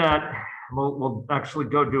that, we'll actually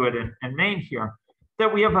go do it in main here,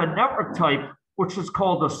 that we have a network type which is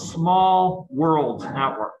called a small world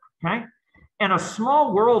network, okay? And a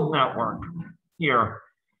small world network here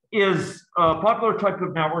is a popular type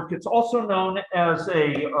of network. It's also known as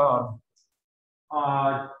a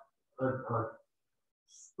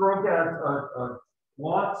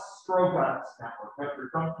Watts-Strogatz network, after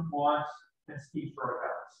Duncan Watts and Steve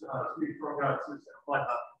Strogatz. Steve Strogatz is a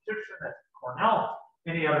mathematician at Cornell,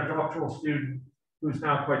 and he had a doctoral student who's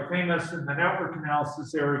now quite famous in the network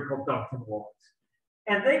analysis area called Duncan Watts.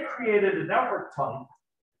 And they created a network type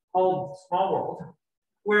called small world,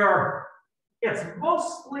 where it's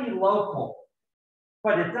mostly local,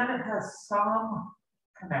 but then it has some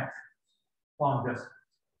connections long distance.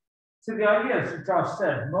 So the idea is, as Josh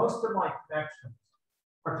said, most of my connections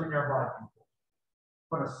are to nearby people,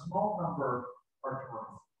 but a small number are to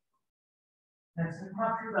remote. And to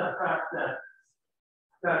capture that fact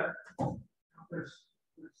that there's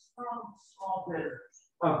some small bit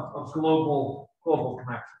of global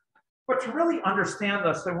connection. But to really understand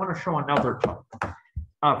this, I want to show another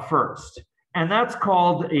type first, and that's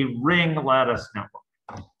called a ring lattice network.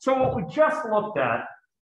 So what we just looked at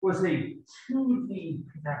was a 2D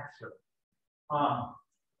connection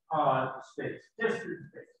space, discrete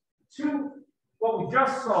space. What we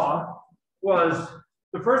just saw was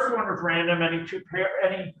the first one was random.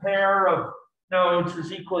 Any pair of nodes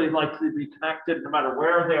is equally likely to be connected no matter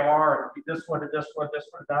where they are. It would be this one and this one, this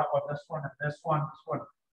one, that one, this one, and this one, this one.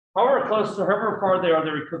 However close or however far they are,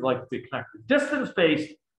 they could likely be connected. Distance-based,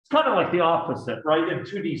 it's kind of like the opposite, right? In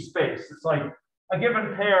 2D space, it's like a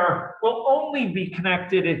given pair will only be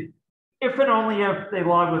connected if and only if they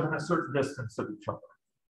lie within a certain distance of each other,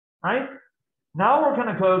 right? Now we're going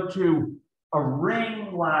to go to a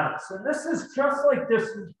ring lattice. And this is just like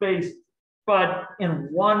distance-based, but in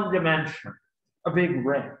one dimension, a big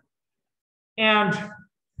ring. And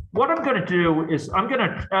what I'm going to do is I'm going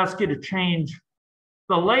to ask you to change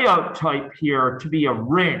the layout type here to be a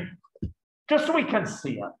ring, just so we can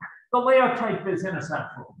see it. The layout type is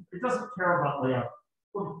inessential. It doesn't care about layout.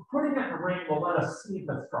 But putting it in a ring will let us see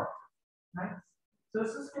the structure. Right? So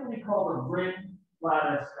this is going to be called a ring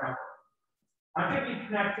lattice network. I'm going to be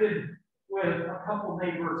connected with a couple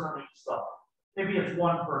neighbors on each side. Maybe it's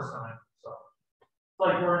one person on each side. It's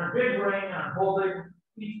like we're in a big ring and I'm holding,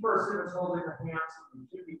 each person is holding the hands of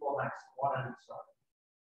the two people next to one on each side.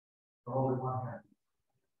 They're holding one hand.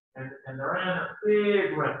 And they're in a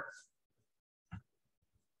big ring.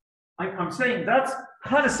 I'm saying that's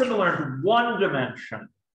kind of similar to one dimension.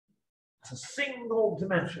 It's a single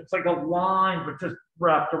dimension. It's like a line, but just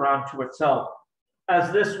wrapped around to itself,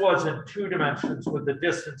 as this was in 2 dimensions with the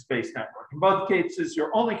distance-based network. In both cases, you're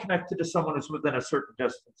only connected to someone who's within a certain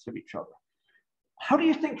distance of each other. How do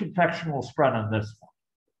you think infection will spread on this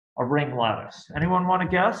one? A ring lattice. Anyone want to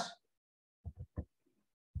guess?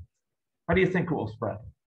 How do you think it will spread?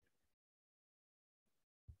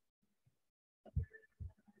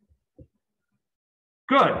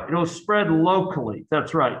 Good, it'll spread locally,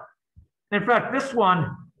 that's right. In fact, this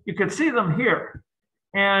one, you can see them here.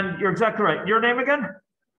 And you're exactly right. Your name again?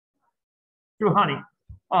 Hugh Honey.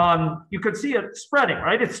 You can see it spreading,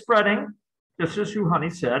 right? It's spreading, just as Hugh Honey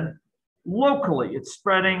said, locally. It's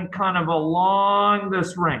spreading kind of along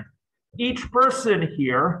this ring. Each person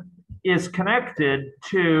here is connected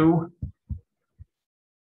to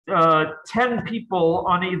 10 people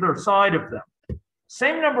on either side of them.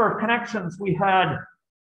 Same number of connections we had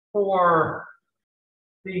for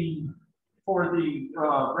the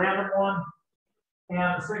random one,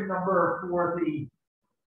 and the same number for the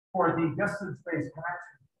distance-based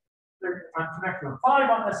connection. I'm connecting 5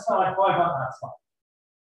 on this side, 5 on that side,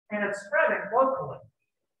 and it's spreading locally.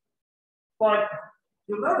 But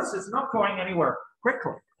you'll notice it's not going anywhere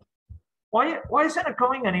quickly. Why isn't it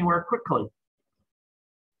going anywhere quickly?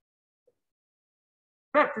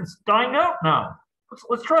 In fact, it's dying out now.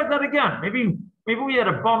 Let's try that again. Maybe we had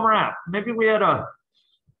a bum rap. Maybe we had a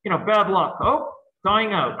bad luck. Oh,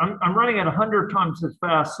 dying out. I'm running at 100 times as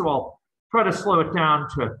fast, so I'll try to slow it down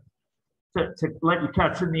to let you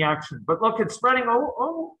catch in the action. But look, it's spreading.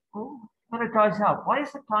 Oh, and it dies out. Why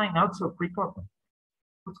is it dying out so frequently?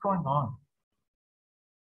 What's going on?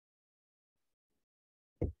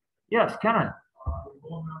 Yes, Kenneth.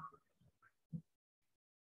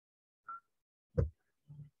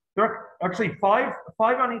 There are actually five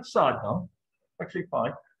on each side, though. Actually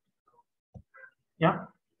 5. Yeah.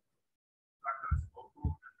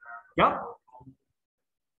 Yep.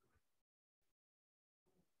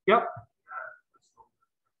 Yep.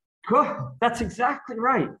 Good. That's exactly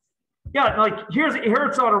right. Yeah, like here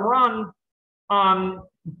it's on a run,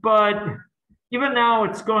 but even now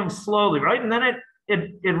it's going slowly, right? And then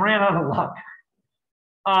it ran out of luck,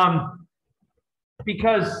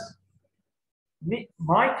 because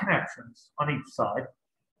my connections on each side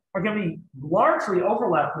are going to be largely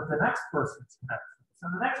overlapped with the next person's connections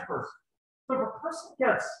and the next person. So if a person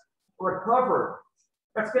gets recovered,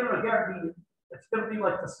 it's going to be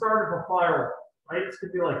like the start of a firewall, right? It's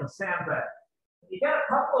going to be like a sandbag. If you get a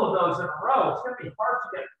couple of those in a row, it's going to be hard to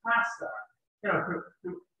get past that.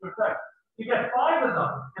 To affect. You get 5 of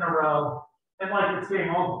them in a row, and like it's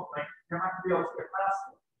game over. Like you're not going to be able to get past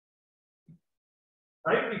it,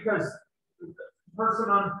 right? Because the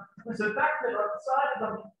person who's infected on the side of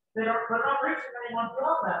them, they're not reaching anyone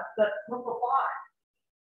beyond that group of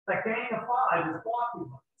 5. That gang of 5 is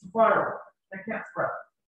blocking them. It's a firewall. They can't spread.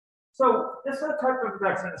 So this is a type of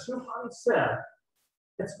infection, as Suhan said,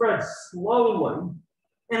 it spreads slowly,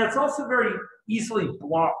 and it's also very easily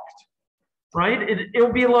blocked, right?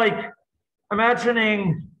 It'll be like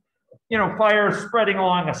imagining, fire spreading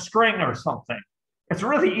along a string or something. It's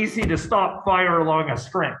really easy to stop fire along a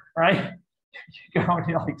string, right? You go and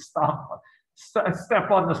you like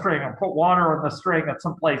step on the string and put water on the string at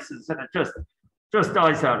some places, and it just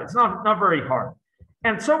dies out. It's not very hard.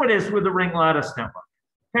 And so it is with the ring lattice network.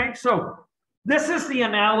 Okay, so this is the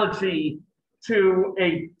analogy to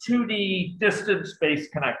a 2D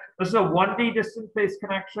distance-based connection. This is a 1D distance-based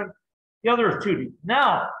connection. The other is 2D.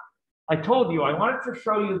 Now, I told you I wanted to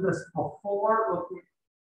show you this before looking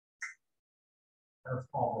at a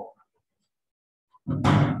small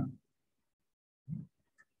world.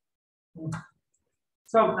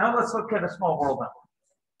 So now let's look at a small world network.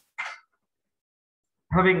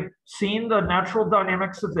 Having seen the natural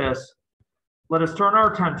dynamics of this, let us turn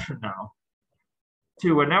our attention now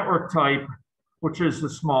to a network type, which is the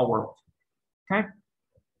small world. Okay.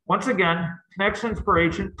 Once again, connections per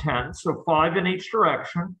agent 10, so 5 in each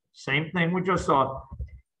direction. Same thing we just saw.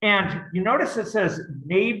 And you notice it says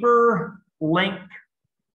neighbor link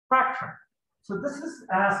fraction. So this is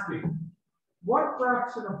asking what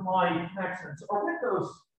fraction of my connections are with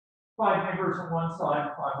those 5 neighbors on one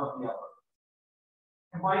side, 5 on the other?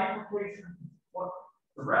 And my implication, what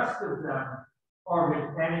the rest of them are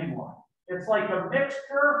with anyone. It's like a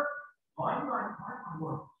mixture.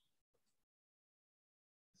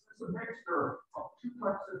 This is a mixture of 2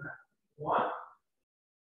 types of them. One,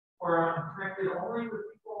 where I'm connected only with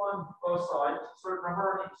people on both sides, a certain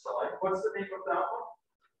number on each side. What's the name of that one?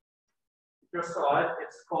 You just saw it.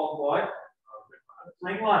 It's called what?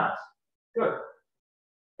 Ring lattice. Good.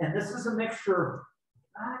 And this is a mixture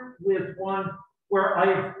with one where I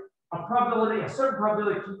have a probability, a certain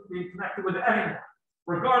probability to be connected with anyone,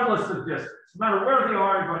 regardless of distance. No matter where they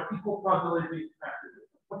are, I've got equal probability to be connected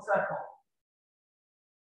with them. What's that called?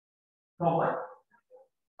 Called what?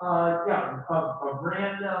 Yeah,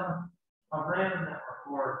 a random network,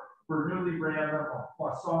 or Bernoulli random, or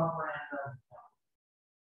Poisson random.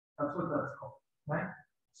 That's what that's called, right?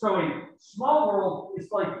 So a small world is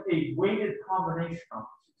like a weighted combination of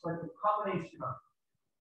this. It's like a combination of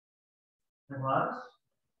lattice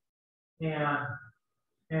and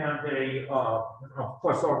a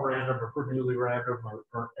Poisson random, or Bernoulli random,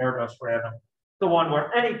 or Airbus random. The one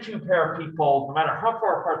where any 2 pair of people, no matter how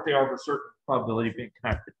far apart they are, have a certain probability of being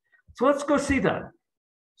connected. So let's go see that.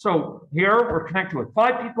 So here we're connected with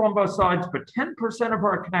 5 people on both sides, but 10% of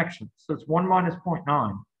our connections, so it's 1 minus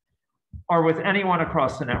 0.9, are with anyone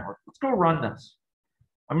across the network. Let's go run this.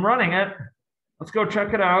 I'm running it. Let's go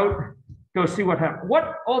check it out. Go see what happens.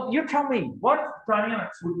 You tell me, what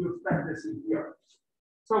dynamics would you expect to see here?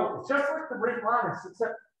 So it's just like the ring lattice,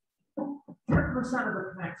 except 10% of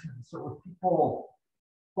the connections are with people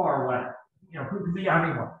far away, who could be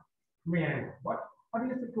anyone. How do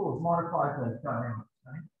you think it would modify the dynamics?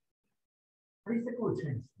 Right? How do you think it would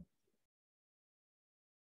change things?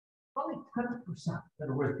 Only 10% that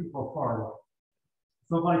are with people far away.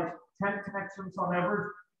 So like 10 connections on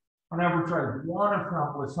average, I have 1 of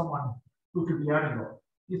them with someone who could be anywhere.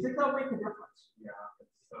 Do you think that'll make a difference? Yeah, so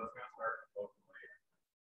it's going to start locally,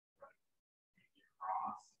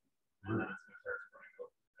 across, and then it's going to start spreading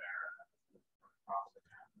over there, and then it's going to across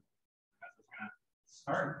again. Because it's going to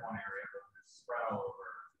start in one area, but it's going to spread all over.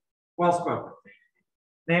 Well spoken.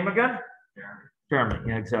 Name again? Jeremy. Jeremy.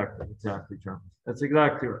 Yeah, exactly, Jeremy. That's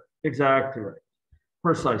exactly right. Exactly right.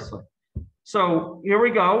 Precisely. So here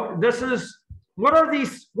we go. This is, what are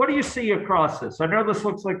these? What do you see across this? I know this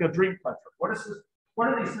looks like a dream catcher. What is this? What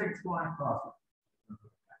are these things going across it?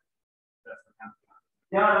 That's the 10%.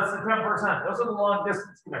 Yeah, that's the 10%. Those are the long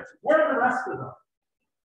distance connections. What are the rest of them?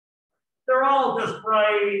 They're all just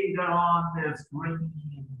right on this green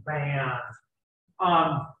band.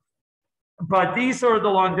 But these are the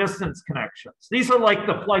long distance connections. These are like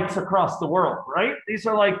the flights across the world, right? These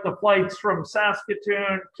are like the flights from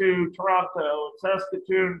Saskatoon to Toronto,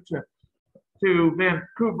 Saskatoon to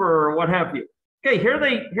Vancouver, or what have you. Okay, here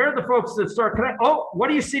are the folks that start connecting. Oh, what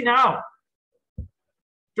do you see now?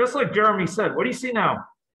 Just like Jeremy said, what do you see now?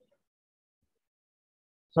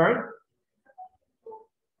 Sorry?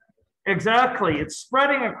 Exactly, it's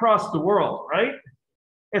spreading across the world, right?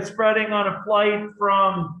 It's spreading on a flight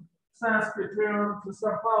from Saskatoon to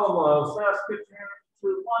Sao Paulo, Saskatoon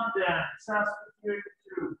to London, Saskatoon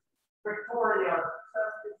to Victoria,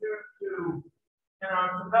 Saskatoon to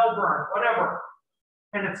Melbourne, whatever,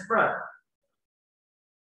 and it's spread.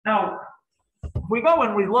 Now, if we go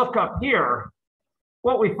and we look up here,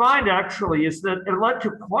 what we find actually is that it led to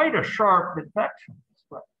quite a sharp infection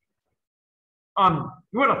spread.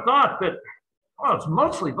 You would have thought that, well, it's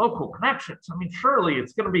mostly local connections. I mean, surely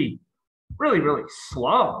it's going to be really, really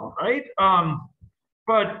slow, right?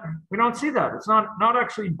 But we don't see that. It's not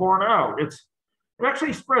actually borne out. It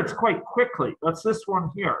actually spreads quite quickly. That's this one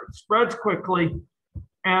here. It spreads quickly,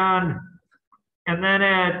 and then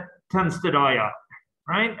it tends to die out,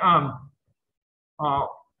 right?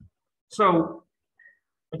 So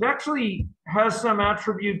it actually has some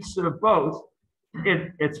attributes of both.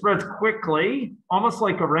 It spreads quickly, almost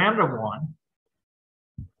like a random one.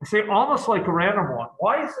 I say almost like a random one.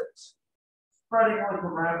 Why is it spreading like a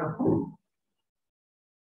random one?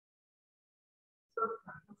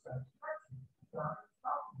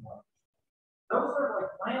 Those are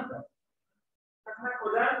like random. I connect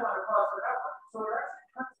with that one across the network. So it actually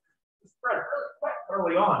tends to spread really quite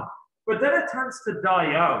early on. But then it tends to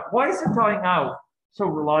die out. Why is it dying out so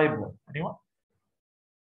reliably? Anyone?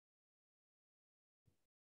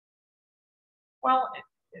 Well,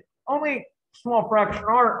 only small fraction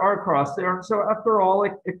are across there. And so after all,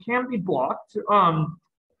 it can be blocked. And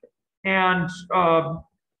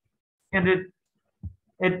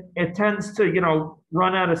it tends to,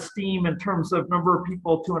 run out of steam in terms of number of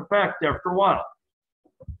people to infect after a while.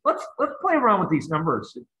 let's play around with these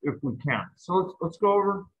numbers if we can. So let's go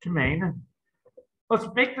over to main. Let's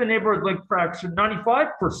make the neighborhood link fraction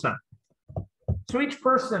 95%. So each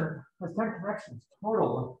person has 10 connections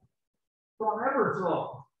total. So on average,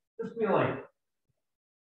 it'll just be like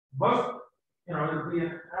most, it'll be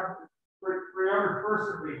an average for the average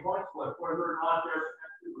person be point split, whether or not they're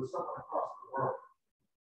connected with someone across the world.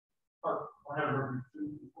 Or whenever two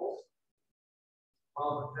equals,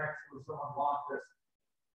 the connection with someone long distance.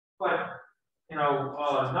 But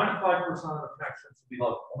 95% of the connections will be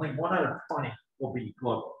local. Only 1 out of 20 will be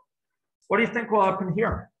global. What do you think will happen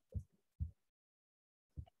here?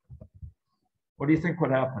 What do you think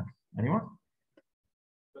would happen? Anyone?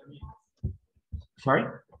 Sorry?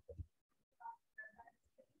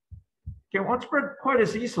 Okay, it won't spread quite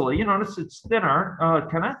as easily. You notice it's thinner.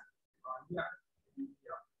 Kenneth? Yeah.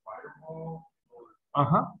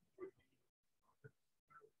 Uh-huh.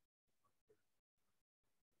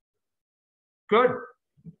 Good.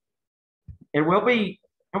 It will be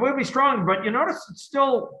strong, but you notice it's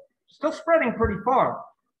still spreading pretty far.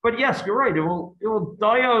 But yes, you're right. It will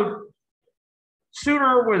die out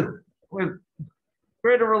sooner with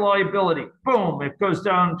greater reliability. Boom, it goes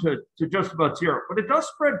down to just about 0. But it does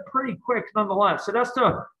spread pretty quick nonetheless. It has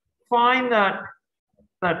to find that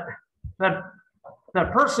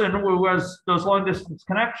person who has those long distance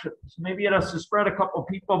connections. Maybe it has to spread a couple of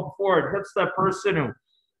people before it hits that person who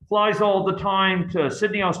flies all the time to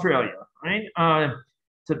Sydney, Australia, right?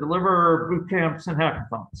 To deliver boot camps and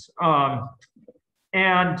hackathons.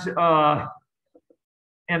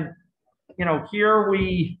 Here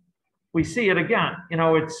we see it again.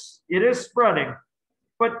 It is spreading,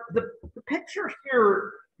 but the picture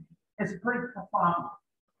here is pretty profound.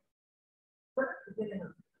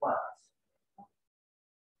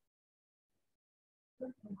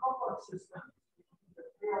 In complex systems, the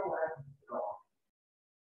tail end draw.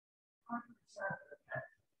 100% of the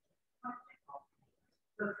text.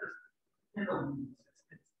 In the weeds,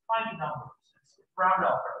 it's tiny numbers, it's round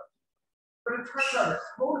up. But it turns out it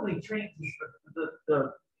totally changes the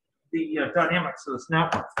dynamics of this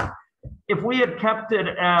network. If we had kept it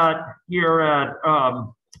at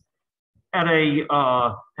and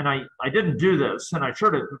I didn't do this, and I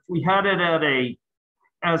should have. If we had it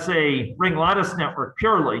as a ring lattice network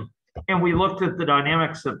purely, and we looked at the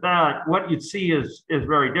dynamics of that, what you'd see is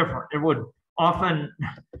very different. It would often,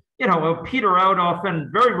 it would peter out often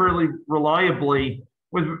very, really reliably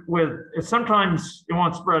with sometimes it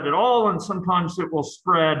won't spread at all, and sometimes it will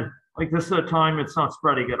spread like this at a time it's not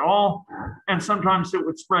spreading at all, and sometimes it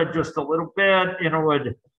would spread just a little bit and it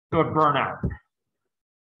would burn out.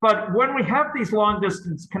 But when we have these long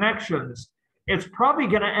distance connections, it's probably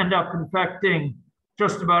going to end up infecting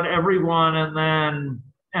just about everyone and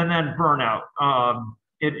then burn out.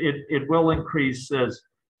 It will increase, as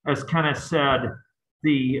Kenneth said,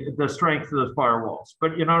 the strength of the firewalls.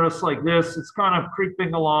 But you notice like this, it's kind of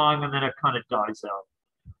creeping along and then it kind of dies out,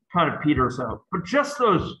 kind of peters out. But just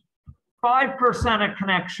those 5% of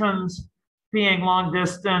connections being long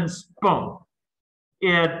distance, boom,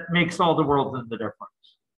 it makes all the world in the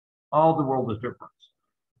difference. All the world of difference.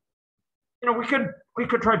 We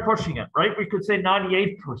could try pushing it, right? We could say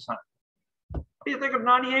 98%. What do you think of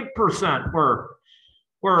 98% were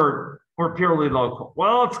purely local?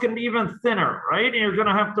 Well, it's going to be even thinner, right? And you're going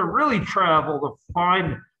to have to really travel to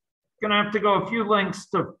find. Going to have to go a few links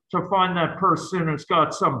to find that person who's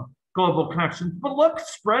got some global connections. But look,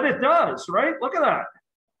 spread it does, right? Look at that.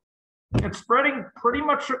 It's spreading pretty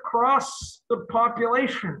much across the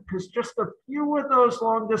population because just a few of those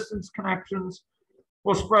long distance connections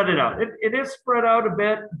will spread it out. It is spread out a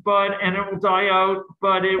bit, and it will die out,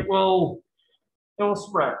 but it will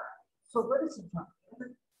spread. So ladies and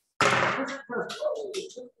gentlemen, this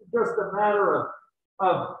is just a matter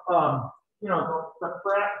of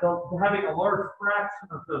having a large fraction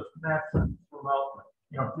of those connections remotely,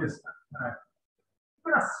 distant connections.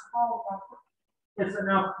 Even a small number is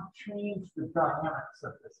enough to change the dynamics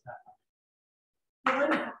of this network.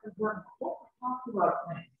 What we talked about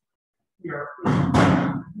here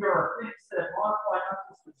are things that modify not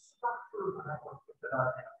just the structure of the network, but the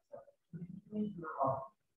dynamics of it.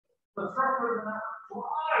 The structure of the network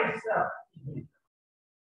drives that behavior.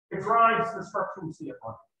 It drives the structure we see at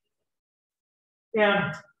once.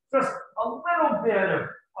 And just a little bit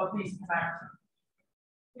of these connections.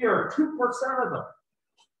 Here, 2% of them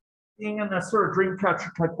being in this sort of dream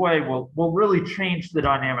catcher type way will really change the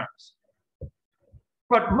dynamics.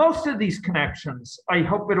 But most of these connections, I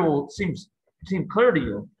hope it'll seem clear to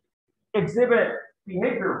you, exhibit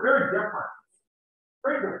behavior very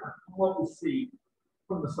different from what we see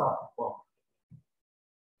from the software flow.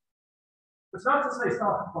 It's not to say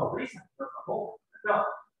stop and flow recent, but the whole no.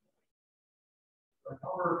 The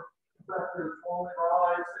number of infected only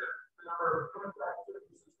rise if the number of infected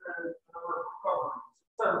is suspended, the number of recoveries.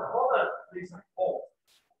 So all that recent holds.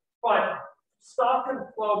 But stock and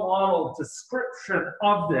flow model description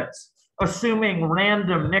of this, assuming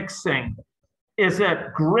random mixing, is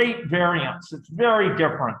at great variance. It's very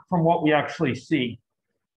different from what we actually see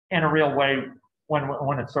in a real way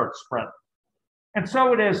when it starts spreading. And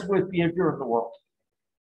so it is with behavior of the world.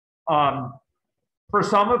 For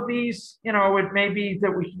some of these, you know, it may be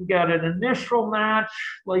that we can get an initial match,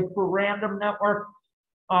 like for random network,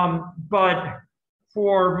 but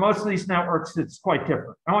for most of these networks, it's quite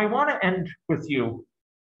different. Now, I want to end with you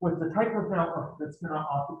with the type of network that's going to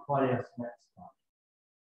occupy us next time.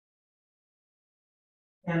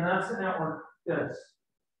 And that's a network that's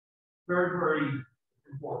very, very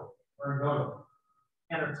important, very notable.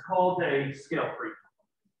 And it's called a scale-free.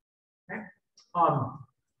 Okay.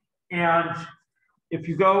 And if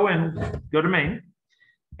you go to main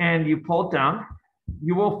and you pull it down,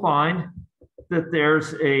 you will find that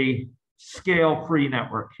there's a scale-free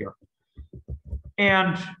network here.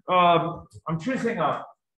 And I'm choosing it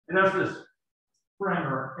has this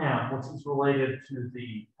parameter M, which is related to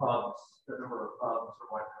the hubs, the number of hubs or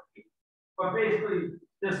what have you. But basically,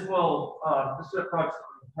 this is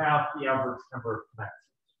approximately half the average number of connections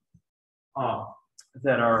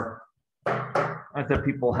that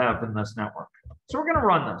people have in this network. So we're going to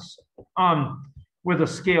run this with a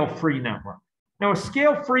scale-free network. Now, a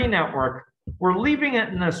scale-free network, we're leaving it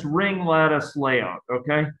in this ring lattice layout,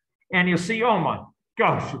 okay? And you see, oh my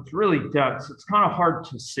gosh, it's really dense. It's kind of hard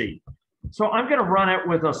to see. So I'm going to run it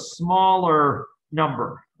with a smaller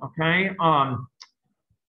number, okay? You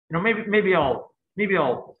know, maybe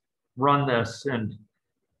I'll run this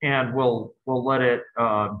and we'll let it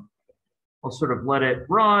we'll sort of let it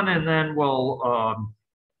run, and then we'll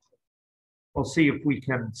see if we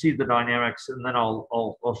can see the dynamics, and then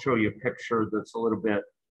I'll show you a picture that's a little bit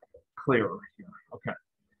clearer here. Okay.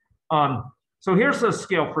 So here's a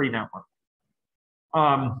scale-free network.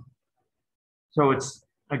 So it's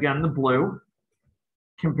again the blue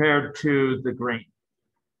compared to the green.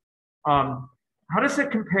 How does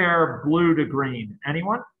it compare blue to green?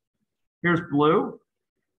 Anyone? Here's blue,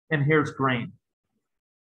 and here's green.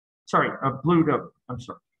 Sorry, to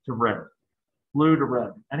red. Blue to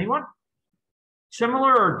red. Anyone?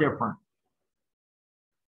 Similar or different?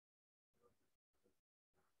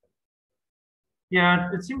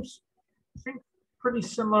 Yeah, it seems pretty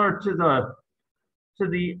similar to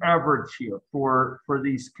the average here for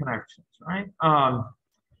these connections, right?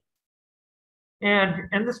 And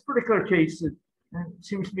in this particular case, it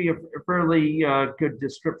seems to be a fairly good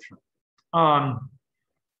description.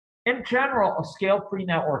 In general, a scale-free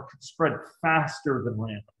network can spread faster than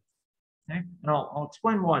random. Okay, and I'll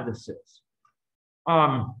explain why this is.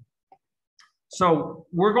 So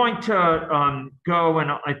we're going to go,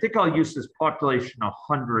 and I think I'll use this population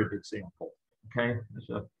 100 example. Okay,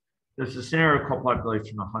 there's a scenario called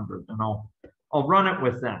population 100, and I'll run it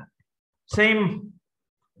with that. Same.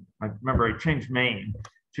 I remember I changed main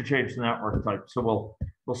to change the network type, so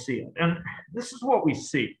we'll see it. And this is what we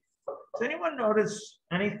see. Does anyone notice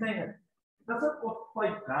anything? Does it look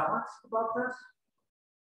quite balanced about this?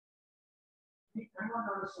 Anyone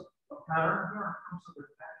notice a pattern here in terms of the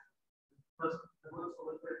connection? It looks a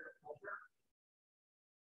little bit closer.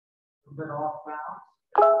 A bit off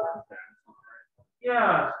balance.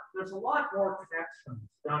 Yeah, there's a lot more connections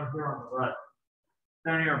down here on the right.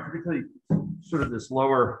 Down here, particularly sort of this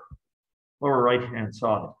lower right-hand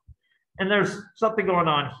side. And there's something going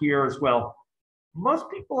on here as well. Most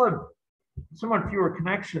people have somewhat fewer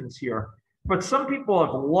connections here, but some people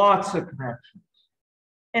have lots of connections.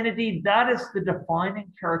 And indeed, that is the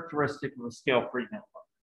defining characteristic of a scale-free network.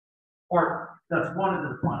 Or that's one of the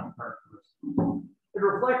defining characteristics. It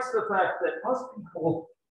reflects the fact that most people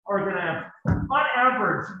are going to have, on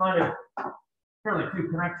average, you might have fairly few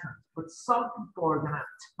connections, but some people are going to have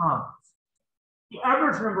tons. The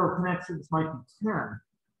average number of connections might be 10,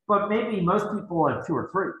 but maybe most people have 2 or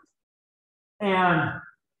 3. And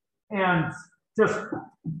just, 10%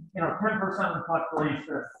 of the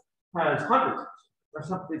population has hundreds or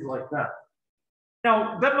something like that.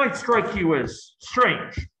 Now, that might strike you as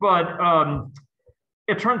strange, but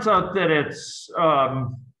it turns out that it's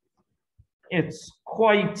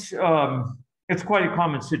quite a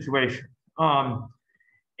common situation.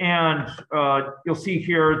 And you'll see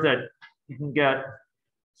here that you can get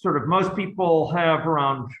sort of most people have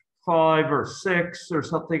around 5 or 6 or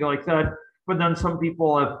something like that, but then some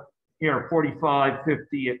people have 45,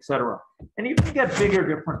 50, etc. And you can get bigger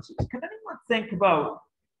differences. Can anyone think about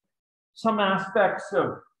some aspects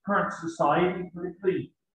of current society,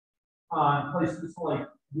 particularly in places like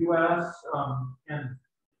US, and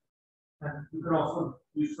you could also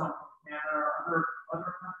use some in Canada or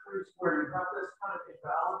other countries where you have this kind of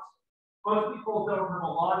imbalance. Most people don't have a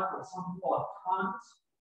lot, but some people have tons.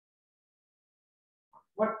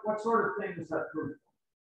 What sort of thing is that true?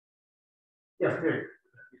 Yes, Dave.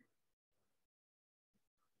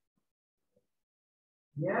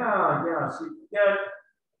 Yeah. So you get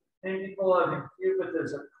many people having few, but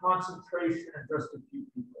there's a concentration in just a few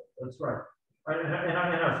people. That's right. And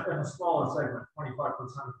in a smaller segment, 25% of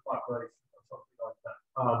the population or something like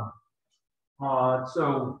that. So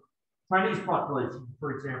Chinese population,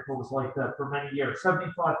 for example, was like that for many years.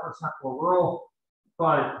 75% were rural,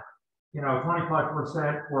 but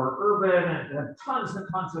 25% were urban and had tons and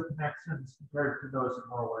tons of connections compared to those in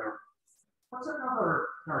rural areas. What's another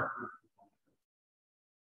characteristic?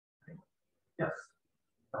 Yes.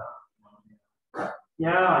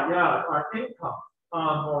 Yeah. Our income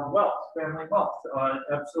or wealth, family wealth,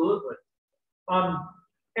 absolutely. And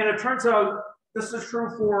it turns out this is true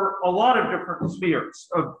for a lot of different spheres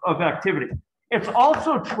of activity. It's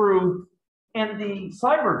also true in the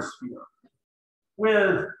cyber sphere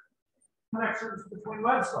with connections between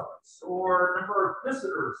websites or number of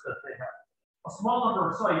visitors that they have. A small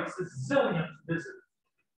number of sites is zillions of visitors.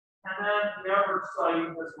 And then the average site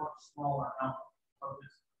has much smaller number of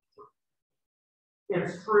visitors.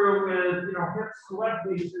 It's true with hits to web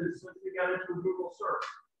pages if you get into Google search.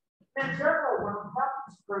 In general, when we have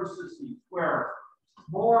these processes where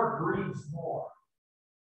more breeds more,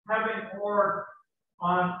 having more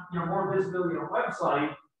on more visibility on a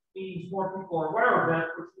website means more people are aware of it,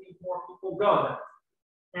 which means more people go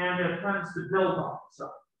there. And it tends to build on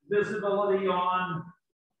itself. Visibility on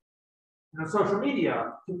social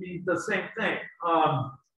media can be the same thing.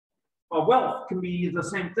 Wealth can be the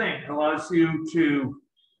same thing. It allows you to,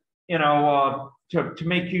 to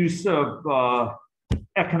make use of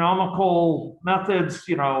economical methods.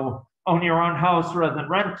 Own your own house rather than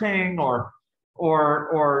renting, or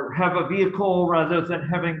have a vehicle rather than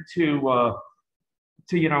having to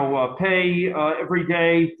pay every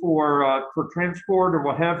day for transport or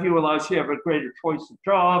what have you. Allows you to have a greater choice of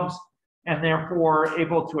jobs, and therefore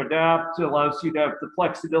able to adapt. It allows you to have the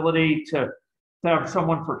flexibility to have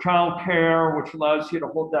someone for childcare, which allows you to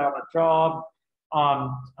hold down a job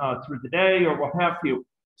through the day or what have you.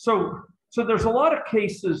 So there's a lot of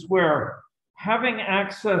cases where having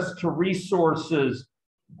access to resources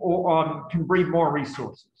can breed more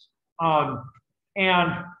resources.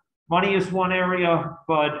 And money is one area,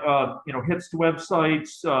 but hits to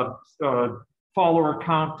websites, follower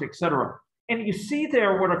count, etc. And you see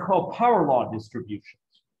there what are called power law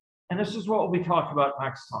distributions. And this is what we'll be talking about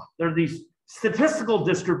next time. There are these statistical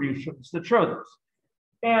distributions that show this.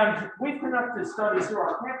 And we've conducted studies through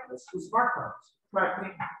our campus with smartphones,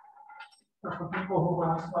 tracking people who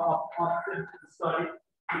want to opt into the study.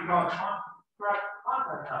 We call track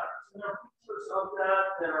contact patterns. And there are features of that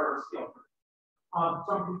that are scaled.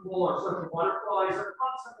 Some people are social butterflies and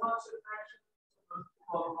constant lots of connections. Some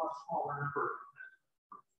people have a much smaller number of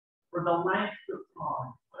connections. For the length of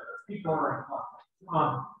time people are in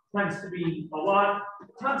contact. Tends to be a lot,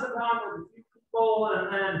 tons of time with a few people,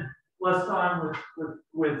 and then less time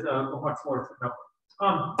with a much larger number.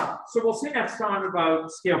 So we'll see next time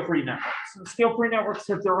about scale-free networks. And scale-free networks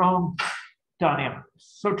have their own dynamics.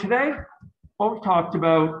 So today, what we've talked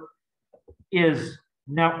about is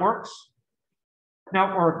networks,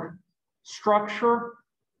 network structure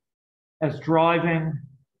as driving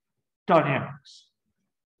dynamics,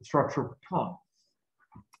 the structure of time.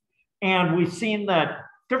 And we've seen that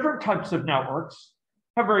different types of networks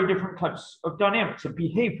have very different types of dynamics of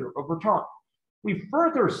behavior over time. We've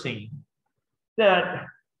further seen that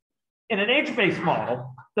in an age-based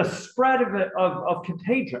model, the spread of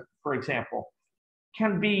contagion, for example,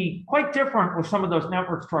 can be quite different with some of those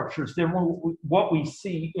network structures than what we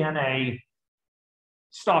see in a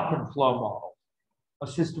stock and flow model, a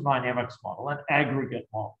system dynamics model, an aggregate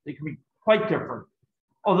model. They can be quite different.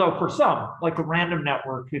 Although for some, like a random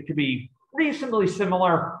network, it could be reasonably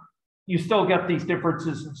similar. You still get these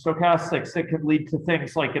differences in stochastics that could lead to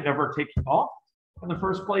things like it never taking off in the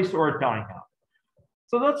first place or it dying out.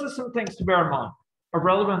 So those are some things to bear in mind of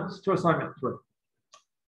relevance to assignment 3.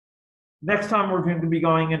 Next time, we're going to be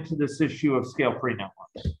going into this issue of scale-free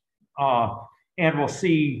networks. And we'll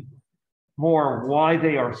see more why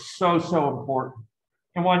they are so important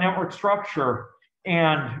and why network structure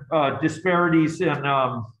and disparities in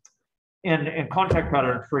contact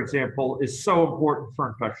patterns, for example, is so important for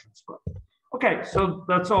infection spread. Okay, so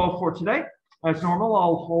that's all for today. As normal,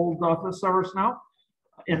 I'll hold office hours now.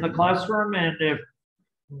 in the classroom, and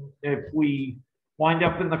if we wind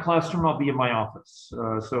up in the classroom, I'll be in my office.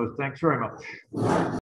 So thanks very much.